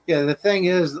lot. Yeah, the thing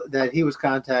is that he was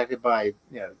contacted by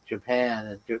Japan,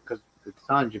 and because at the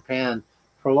time Japan,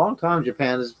 for a long time,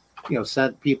 Japan has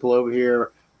sent people over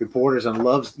here, reporters, and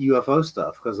loves UFO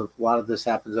stuff because a lot of this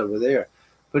happens over there.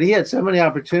 But he had so many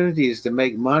opportunities to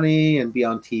make money and be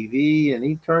on TV, and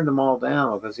he turned them all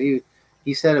down because he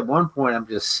said at one point, "I'm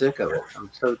just sick of it. I'm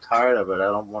so tired of it.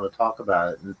 I don't want to talk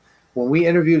about it." And when we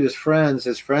interviewed his friends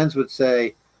would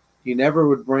say, "You never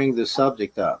would bring the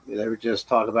subject up. They would just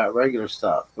talk about regular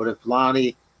stuff. But if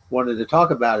Lonnie wanted to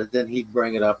talk about it, then he'd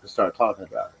bring it up and start talking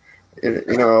about it."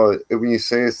 When you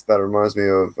say it, that reminds me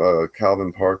of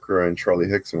Calvin Parker and Charlie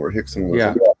Hickson, where Hickson was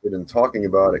interested in talking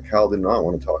about it. Cal did not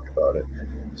want to talk about it.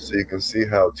 So you can see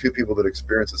how two people that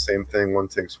experience the same thing, one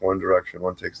takes one direction,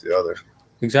 one takes the other.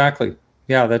 Exactly.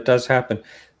 Yeah, that does happen.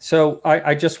 So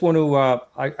I just want to,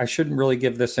 I shouldn't really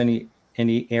give this any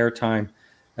airtime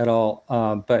at all.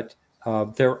 But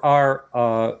there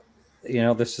are,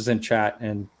 this is in chat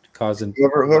and causing.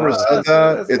 Whoever said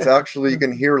that, it's actually, you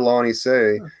can hear Lonnie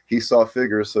say he saw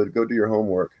figures. So go do your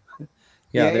homework.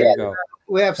 Yeah, there you go.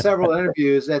 We have several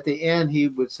interviews. At the end, he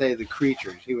would say the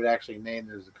creatures. He would actually name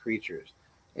those the creatures.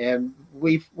 And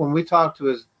when we talked to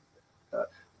his,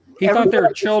 he thought they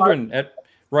were children at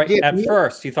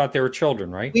first. He thought they were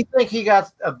children, right? We think he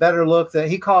got a better look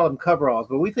he called them coveralls,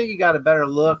 but we think he got a better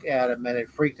look at him, and it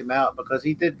freaked him out because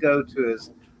he did go to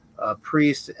his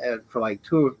priest for like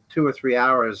 2 or 3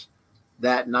 hours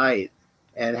that night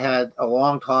and had a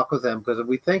long talk with him because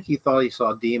we think he thought he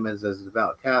saw demons as a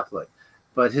devout Catholic.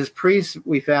 But his priest,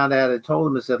 we found out, had told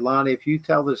him and said, "Lonnie, if you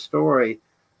tell this story,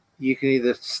 you can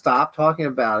either stop talking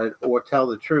about it or tell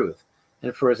the truth."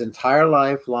 And for his entire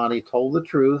life, Lonnie told the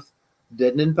truth,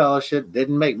 didn't embellish it,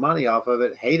 didn't make money off of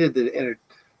it, hated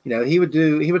he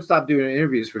would stop doing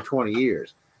interviews for 20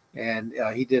 years. And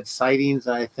he did sightings,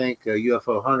 I think,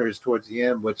 UFO hunters towards the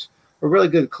end, which were really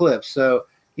good clips. So,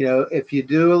 if you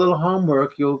do a little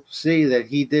homework, you'll see that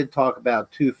he did talk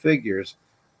about two figures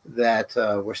that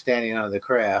were standing under the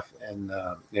craft and,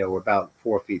 were about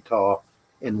 4 feet tall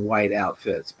in white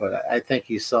outfits. But I think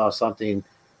he saw something.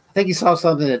 I think he saw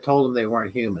something that told him they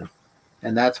weren't human.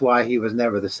 And that's why he was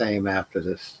never the same after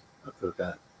this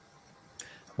event.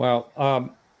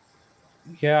 Well,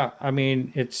 yeah, I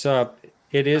mean, it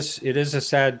is a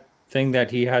sad thing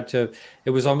that he had to.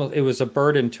 It was a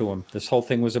burden to him. This whole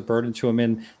thing was a burden to him,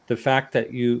 and the fact that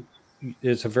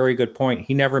is a very good point.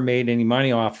 He never made any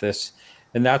money off this,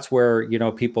 and that's where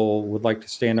people would like to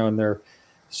stand on their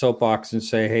soapbox and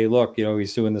say, "Hey, look,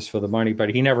 he's doing this for the money," but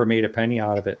he never made a penny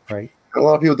out of it, right? A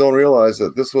lot of people don't realize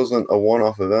that this wasn't a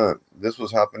one-off event. This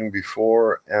was happening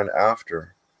before and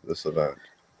after this event.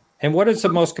 And what is the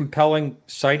most compelling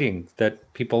sighting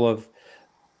that people have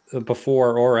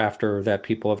before or after that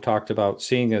people have talked about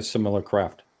seeing a similar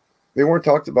craft? They weren't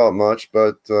talked about much,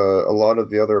 but a lot of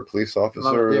the other police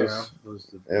officers,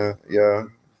 was the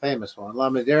famous one. La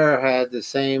Madera had the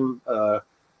same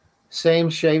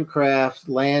shaped craft,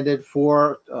 landed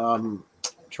 4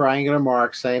 triangular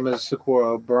mark, same as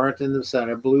Socorro, burnt in the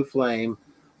center, blue flame,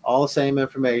 all the same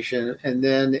information. And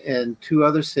then in 2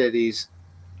 other cities,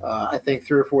 I think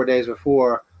 3 or 4 days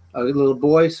before, a little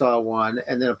boy saw one,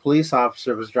 and then a police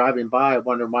officer was driving by,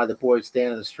 wondering why the boy was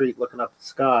standing in the street looking up at the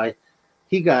sky.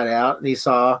 He got out and he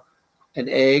saw an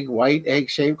white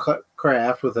egg-shaped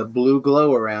craft with a blue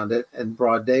glow around it in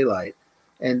broad daylight.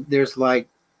 And there's like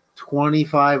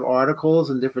 25 articles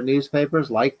in different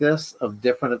newspapers like this of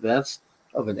different events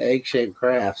of an egg-shaped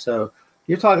craft. So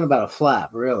you're talking about a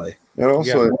flap, really. And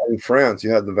also in France,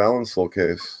 you had the Valençol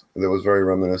case that was very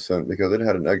reminiscent because it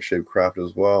had an egg-shaped craft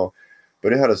as well,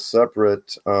 but it had a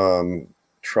separate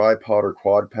tripod or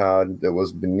quad pad that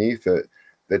was beneath it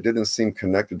that didn't seem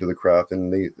connected to the craft,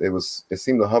 and it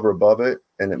seemed to hover above it,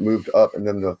 and it moved up, and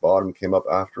then the bottom came up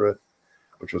after it,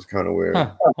 which was kind of weird.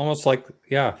 Huh. Almost like,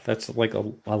 that's like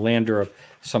a lander of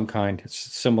some kind. It's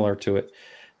similar to it.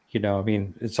 I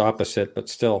mean, it's opposite, but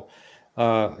still.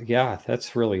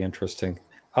 That's really interesting.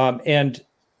 And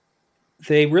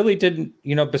they really didn't,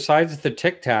 besides the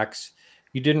Tic Tacs,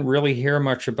 you didn't really hear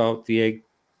much about the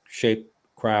egg-shaped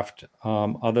craft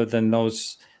other than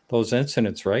those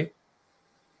incidents, right?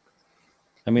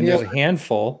 I mean, there's a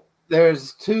handful.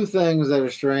 There's 2 things that are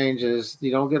strange: is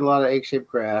you don't get a lot of egg-shaped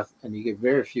craft, and you get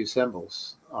very few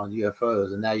symbols on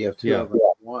UFOs, and now you have 2 over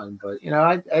 1. But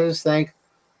I just think,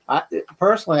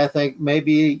 personally, I think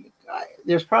maybe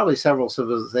there's probably several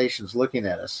civilizations looking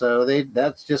at us, so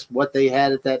that's just what they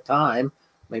had at that time.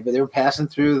 Maybe they were passing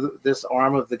through this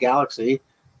arm of the galaxy,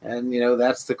 and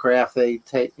that's the craft they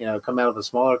take. Come out of a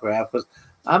smaller craft. Because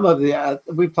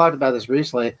we've talked about this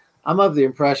recently. I'm of the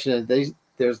impression that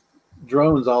there's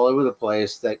drones all over the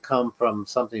place that come from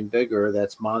something bigger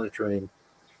that's monitoring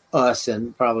us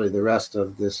and probably the rest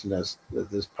of this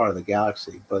part of the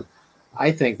galaxy. But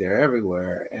I think they're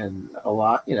everywhere, and a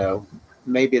lot.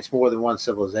 Maybe it's more than one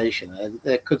civilization. And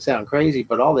that could sound crazy,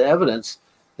 but all the evidence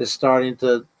is starting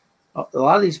to. A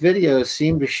lot of these videos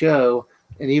seem to show,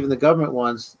 and even the government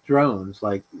ones, drones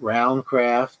like round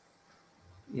craft.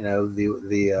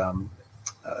 The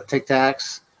Tic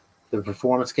Tacs, the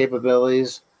performance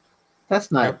capabilities.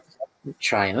 That's not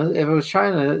China. If it was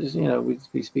China, we'd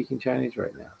be speaking Chinese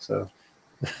right now. So,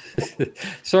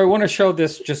 so I want to show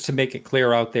this just to make it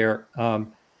clear out there.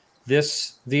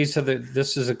 This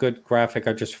is a good graphic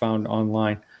I just found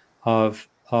online of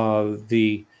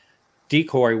the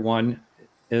decoy one.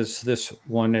 Is this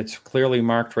one? It's clearly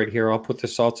marked right here. I'll put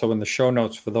this also in the show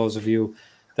notes for those of you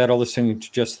that are listening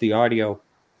to just the audio.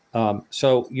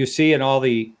 So you see in all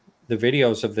the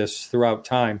videos of this throughout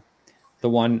time, the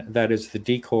one that is the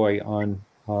decoy on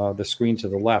the screen to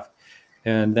the left.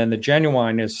 And then the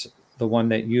genuine is the one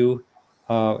that you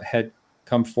had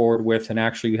come forward with, and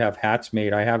actually you have hats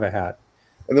made. I have a hat.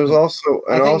 And there's also...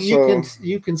 I think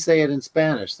you can say it in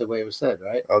Spanish the way it was said,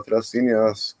 right? Otras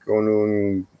líneas con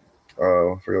un...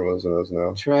 I forget what it is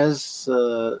now. Tres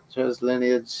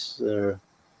líneas...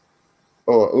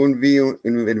 un V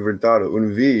invertado.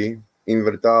 Un V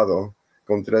invertado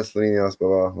con 3 líneas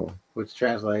abajo. Which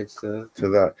translates to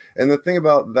that. And the thing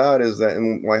about that is that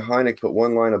why Hynek put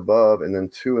 1 line above and then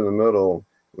 2 in the middle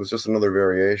was just another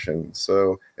variation.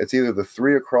 So it's either the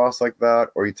 3 across like that,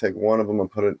 or you take one of them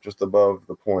and put it just above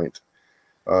the point.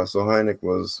 So Hynek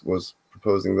was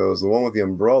proposing those. The one with the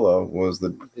umbrella was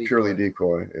the purely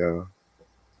decoy.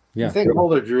 I think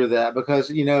Holder drew that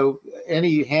because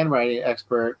any handwriting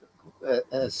expert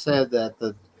has said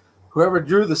that whoever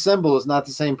drew the symbol is not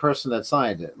the same person that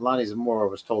signed it. Lonnie Zamora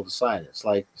was told to sign it. It's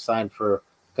like signed for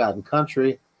God and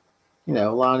Country.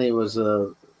 Lonnie was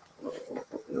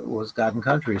God and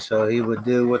Country, so he would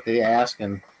do what they ask,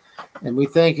 and we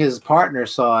think his partner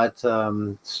saw it,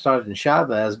 Sergeant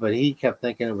Chavez, but he kept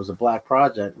thinking it was a black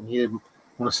project, and he didn't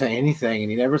want to say anything,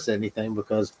 and he never said anything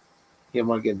because he didn't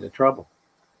want to get into trouble.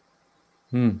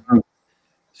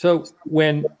 So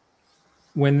when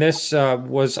this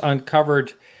was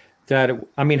uncovered,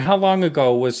 how long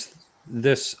ago was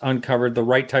this uncovered, the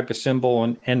right type of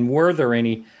symbol, and were there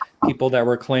any people that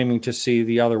were claiming to see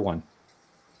the other one?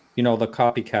 The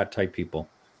copycat type people.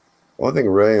 Well, I think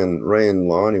Ray and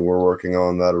Lonnie were working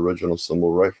on that original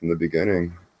symbol right from the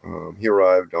beginning. He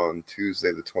arrived on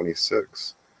Tuesday the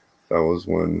 26th. That was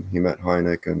when he met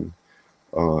Hynek and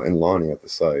Lonnie at the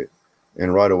site.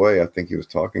 And right away, I think he was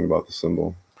talking about the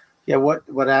symbol. Yeah,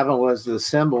 what happened was the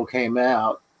symbol came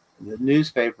out. The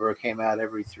newspaper came out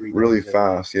every 3 days. Really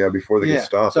fast, before they could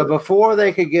stop it. So before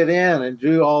they could get in and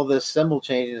do all this symbol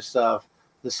changing stuff,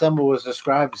 the symbol was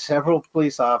described to several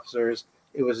police officers.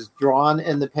 It was drawn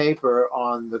in the paper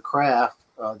on the craft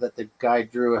that the guy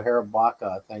drew, a Harabaka,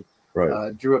 I think.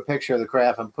 Right. Drew a picture of the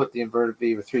craft and put the inverted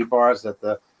V with 3 bars that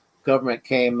the government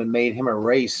came and made him a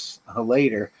race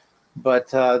later.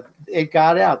 But it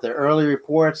got out. The early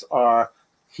reports are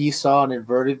he saw an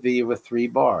inverted V with 3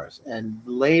 bars. And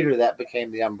later that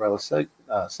became the umbrella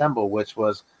symbol, which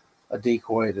was a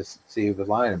decoy to see who was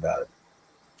lying about it.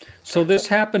 So this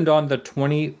happened on the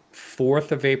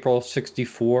 24th of April,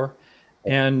 64.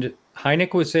 And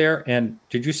Hynek was there. And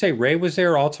did you say Ray was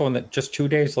there also on just 2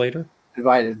 days later?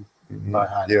 Invited by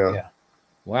Hynek, yeah.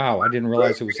 Wow, I didn't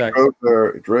realize it was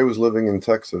that. Ray was living in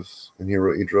Texas, and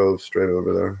he drove straight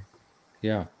over there.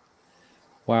 Yeah.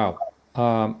 Wow.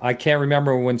 I can't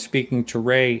remember when speaking to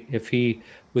Ray if he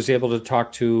was able to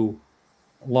talk to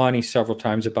Lonnie several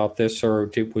times about this,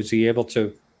 or was he able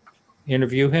to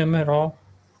interview him at all?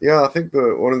 Yeah, I think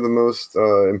one of the most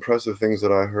impressive things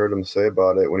that I heard him say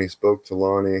about it when he spoke to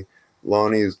Lonnie,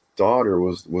 Lonnie's daughter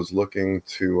was looking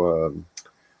to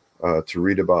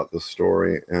read about the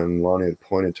story, and Lonnie had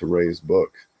pointed to Ray's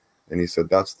book, and he said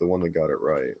that's the one that got it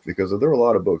right, because there were a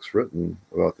lot of books written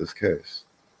about this case.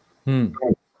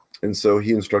 And so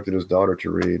he instructed his daughter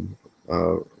to read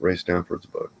Ray Stanford's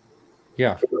book.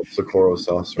 Yeah. Socorro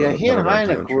Saucer. Yeah, he and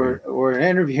Hynek were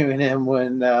interviewing him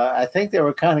when I think they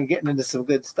were kind of getting into some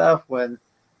good stuff when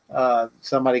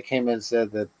somebody came in and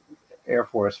said that Air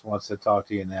Force wants to talk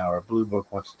to you now, or Blue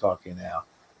Book wants to talk to you now.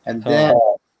 And then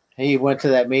he went to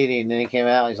that meeting, and then he came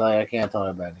out and he's like, I can't talk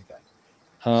about anything.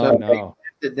 So they kept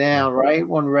it down right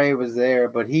when Ray was there,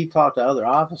 but he talked to other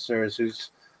officers who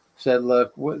said,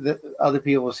 look, other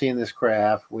people have seen this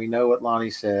craft. We know what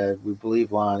Lonnie said. We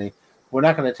believe Lonnie. We're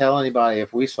not going to tell anybody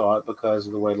if we saw it because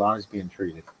of the way Lonnie's being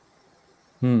treated.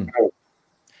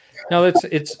 Now,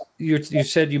 you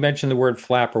said you mentioned the word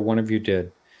flap, or one of you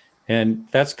did. And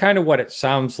that's kind of what it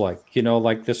sounds like,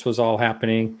 like this was all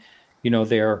happening,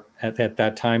 there at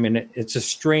that time. And it's a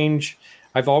strange,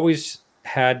 I've always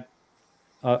had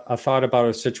a thought about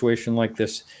a situation like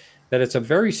this, that it's a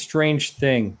very strange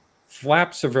thing.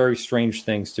 Flaps are very strange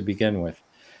things to begin with.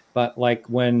 But like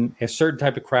when a certain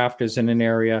type of craft is in an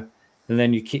area, and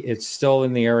then it's still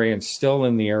in the area and still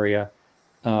in the area,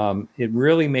 it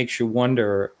really makes you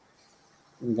wonder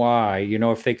why,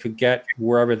 if they could get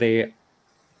wherever they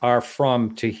are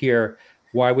from to here,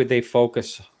 why would they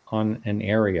focus on an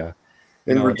area?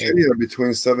 In Virginia,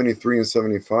 between 73 and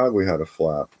 75, we had a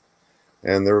flap.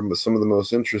 And there were some of the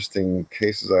most interesting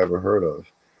cases I ever heard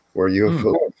of, where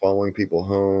UFO were following people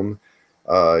home.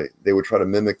 They would try to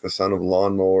mimic the sound of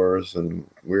lawnmowers and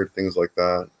weird things like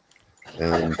that.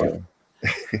 And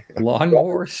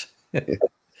lawnmowers?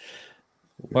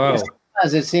 Wow.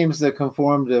 Sometimes it seems to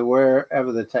conform to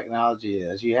wherever the technology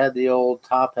is. You had the old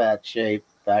top hat shape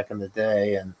back in the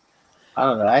day, and I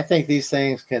don't know. I think these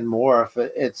things can morph.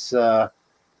 It's,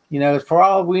 for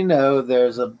all we know,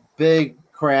 there's a big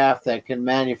craft that can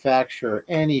manufacture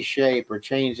any shape or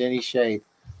change any shape,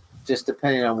 just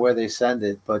depending on where they send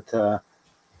it. But the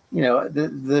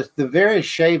various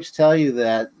shapes tell you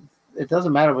that it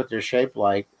doesn't matter what they're shaped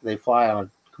like; they fly on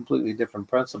a completely different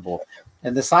principle.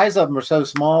 And the size of them are so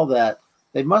small that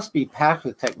they must be packed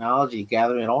with technology,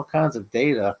 gathering all kinds of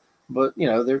data. But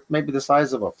they're maybe the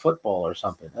size of a football or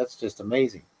something. That's just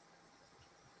amazing.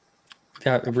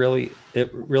 Yeah, it really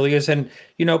is. And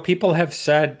people have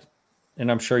said, and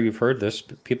I'm sure you've heard this,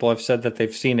 but people have said that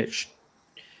they've seen it.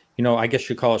 I guess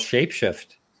you call it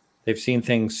shapeshift. They've seen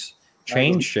things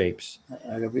change shapes.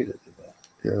 I can read it to that.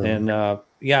 Yeah. And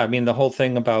I mean the whole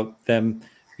thing about them,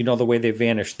 the way they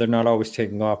vanish. They're not always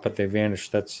taking off, but they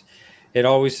vanish. It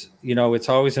always, it's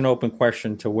always an open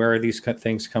question to where are these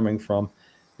things coming from.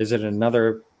 Is it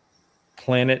another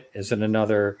planet? Is it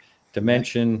another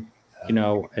dimension?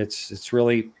 It's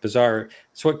really bizarre.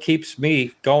 It's what keeps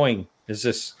me going, is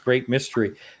this great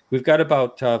mystery. We've got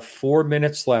about 4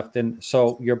 minutes left. And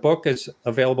so your book is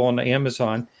available on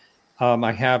Amazon.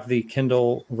 I have the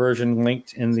Kindle version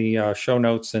linked in the show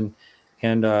notes and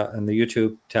the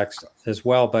YouTube text as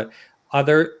well. But are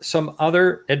there some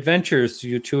other adventures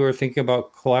you two are thinking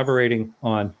about collaborating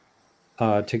on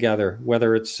together,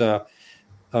 whether it's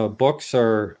books,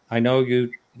 or I know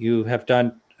you have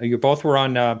done, you both were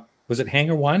on, was it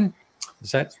Hangar One?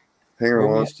 Is that Hangar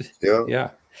One?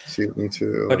 Yeah. Me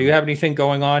too. But do you have anything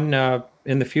going on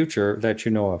in the future that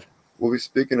you know of? We'll be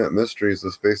speaking at Mysteries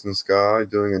of Space and Sky,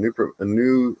 doing a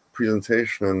new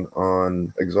presentation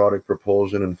on exotic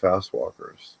propulsion and fast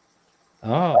walkers.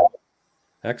 Oh,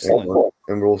 excellent.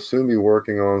 And we'll soon be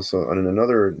working on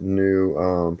another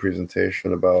new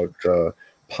presentation about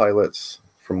pilots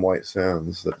from White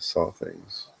Sands that saw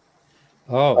things.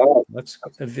 Oh,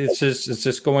 is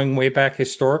this going way back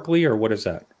historically, or what is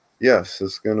that? Yes,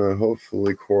 it's going to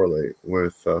hopefully correlate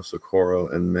with Socorro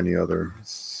and many other.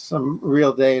 Some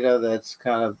real data that's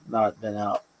kind of not been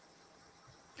out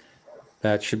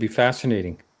That should be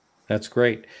fascinating. That's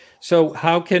great. So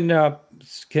how can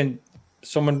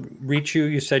someone reach you?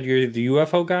 You said you're the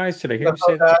UFO guys. Did I hear you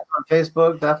say that? On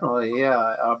Facebook, definitely.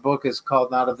 Yeah, our book is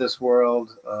called "Not of This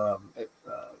World."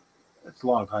 It's a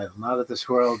long title. "Not of This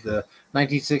World." The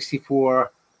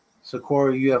 1964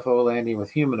 Socorro UFO landing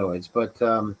with humanoids. But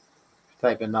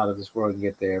type in "Not of This World" and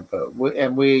get there. But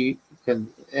we can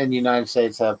in the United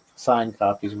States have signed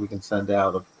copies we can send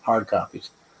out of hard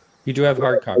copies. You do have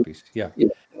hard copies, yeah. Yeah.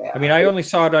 I mean, I only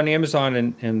saw it on Amazon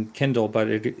and Kindle, but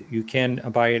you can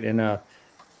buy it in a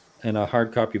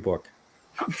hard copy book.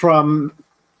 From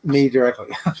me directly.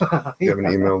 You have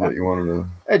an email that you wanted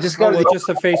to? Just go to just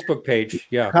a Facebook page.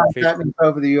 Yeah. Contact me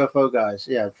over the UFO guys.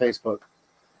 Yeah, Facebook.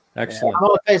 Excellent. Yeah, I'm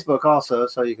on Facebook also,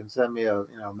 so you can send me a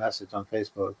message on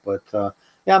Facebook. But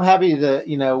yeah, I'm happy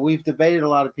to we've debated a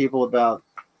lot of people about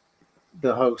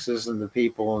the hoaxes and the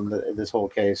people and this whole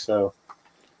case. So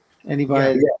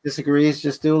anybody that disagrees,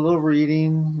 just do a little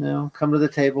reading. Come to the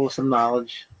table with some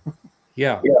knowledge.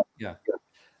 Yeah.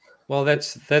 Well,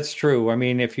 that's true. I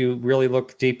mean, if you really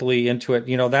look deeply into it,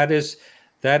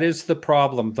 that is the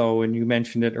problem, though. And you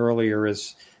mentioned it earlier,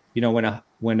 is when a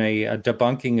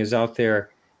debunking is out there,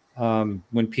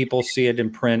 when people see it in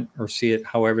print or see it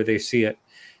however they see it,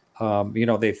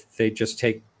 they just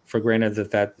take for granted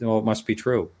that it must be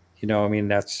true. I mean,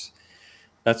 that's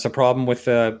the problem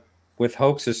with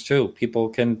hoaxes too. People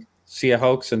can see a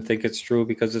hoax and think it's true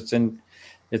because it's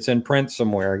in print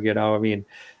somewhere. I mean.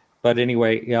 But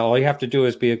anyway, all you have to do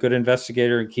is be a good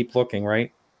investigator and keep looking,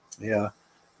 right? Yeah.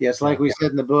 Yes, like we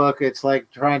said in the book, it's like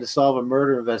trying to solve a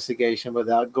murder investigation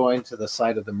without going to the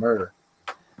site of the murder.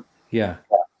 Yeah.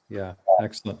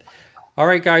 Excellent. All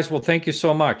right, guys. Well, thank you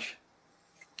so much.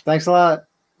 Thanks a lot.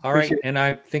 All right. And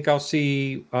I think I'll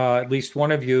see at least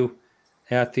one of you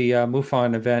at the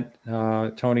MUFON event.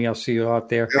 Tony, I'll see you out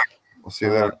there. Yeah, I'll see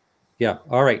you there. Yeah.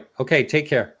 All right. Okay. Take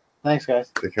care. Thanks,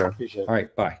 guys. Take care. Appreciate it. All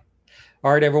right. Bye.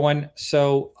 All right, everyone.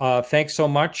 So thanks so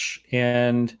much.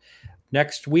 And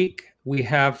next week, we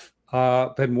have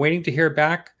been waiting to hear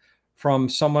back from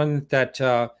someone that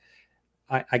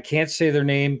I can't say their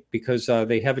name because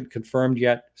they haven't confirmed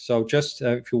yet. So just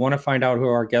if you want to find out who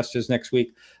our guest is next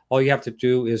week, all you have to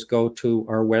do is go to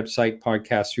our website,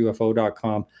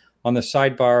 podcastufo.com. On the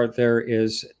sidebar, there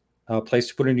is a place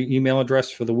to put in your email address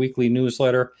for the weekly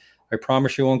newsletter. I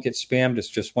promise you won't get spammed. It's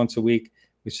just once a week.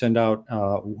 We send out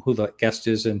who the guest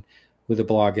is and who the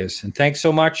blog is. And thanks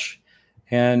so much.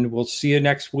 And we'll see you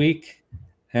next week.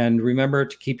 And remember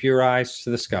to keep your eyes to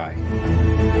the sky.